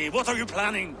assembly? What are you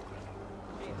planning?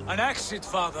 An exit,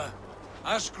 father.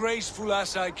 As graceful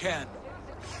as I can.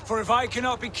 For if I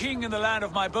cannot be king in the land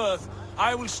of my birth,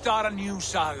 I will start a new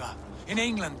saga. In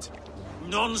England.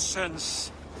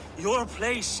 Nonsense. Your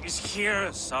place is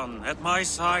here, son, at my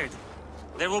side.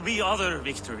 There will be other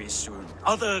victories soon.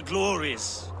 Other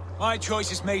glories. My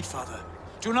choice is made, father.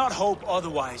 Do not hope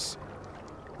otherwise.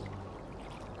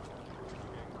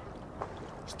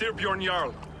 Styrbjorn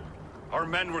Jarl. Our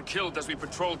men were killed as we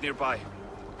patrolled nearby.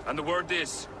 And the word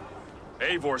is,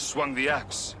 Eivor swung the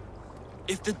axe.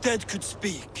 If the dead could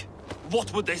speak,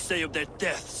 what would they say of their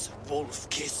deaths,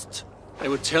 wolf-kissed? They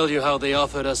would tell you how they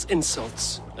offered us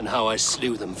insults, and how I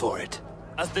slew them for it.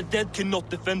 As the dead cannot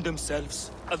defend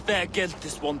themselves, a fair geld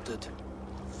is wanted.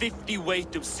 50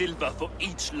 weight of silver for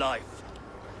each life.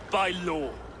 By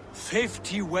law.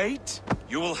 50 weight?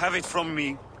 You will have it from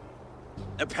me.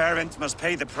 A parent must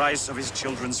pay the price of his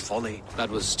children's folly. That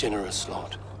was generous,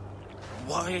 Lord.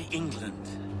 Why England?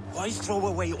 Why throw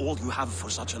away all you have for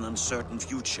such an uncertain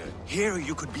future? Here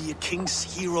you could be a king's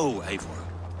hero, Eivor.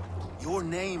 Your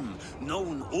name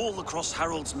known all across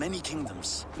Harald's many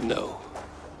kingdoms. No.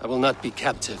 I will not be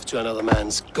captive to another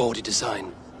man's gaudy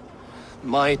design.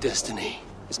 My destiny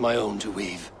is my own to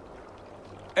weave.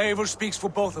 Eivor speaks for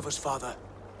both of us, father.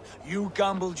 You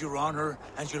gambled your honor,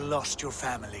 and you lost your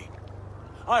family.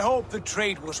 I hope the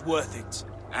trade was worth it.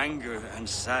 Anger and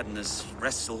sadness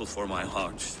wrestle for my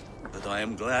heart, but I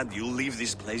am glad you'll leave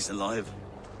this place alive.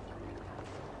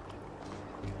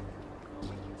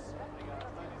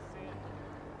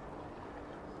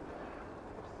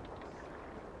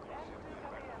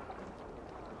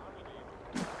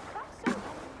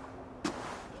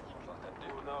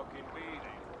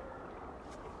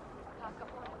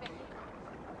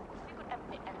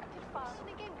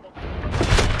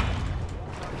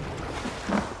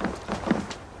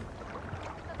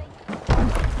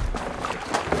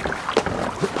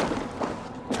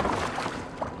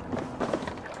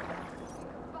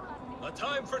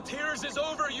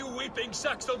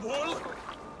 Sacks of wool?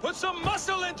 Put some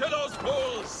muscle into those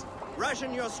bulls!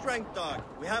 Ration your strength, dog.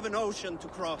 We have an ocean to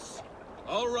cross.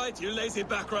 All right, you lazy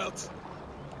backrout.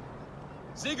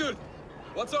 Sigurd,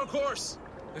 what's our course?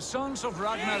 The sons of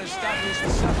Ragnar established a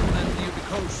settlement near the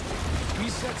coast. We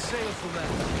set sail for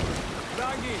them.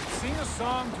 Ragi, sing a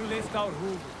song to lift our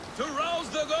hoof. To rouse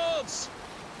the gods!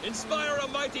 Inspire a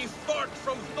mighty fart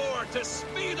from Thor to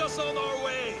speed us on our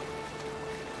way!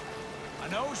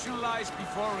 An ocean lies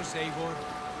before us, Eivor,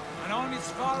 and on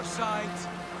its far side,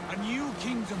 a new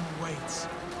kingdom awaits.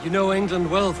 You know England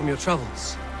well from your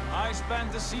travels. I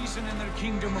spent a season in their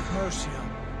kingdom of Mercia,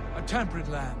 a temperate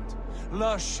land,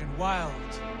 lush and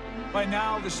wild. By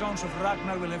now, the sons of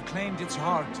Ragnar will have claimed its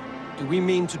heart. Do we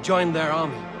mean to join their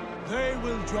army? They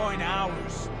will join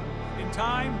ours. In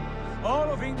time, all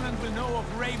of England will know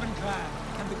of Raven Clan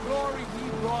and the glory we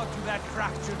brought to that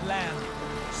fractured land.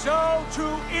 So to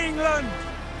England,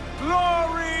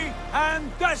 glory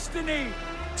and destiny!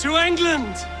 To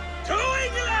England! To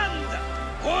England!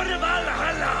 For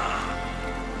Valhalla!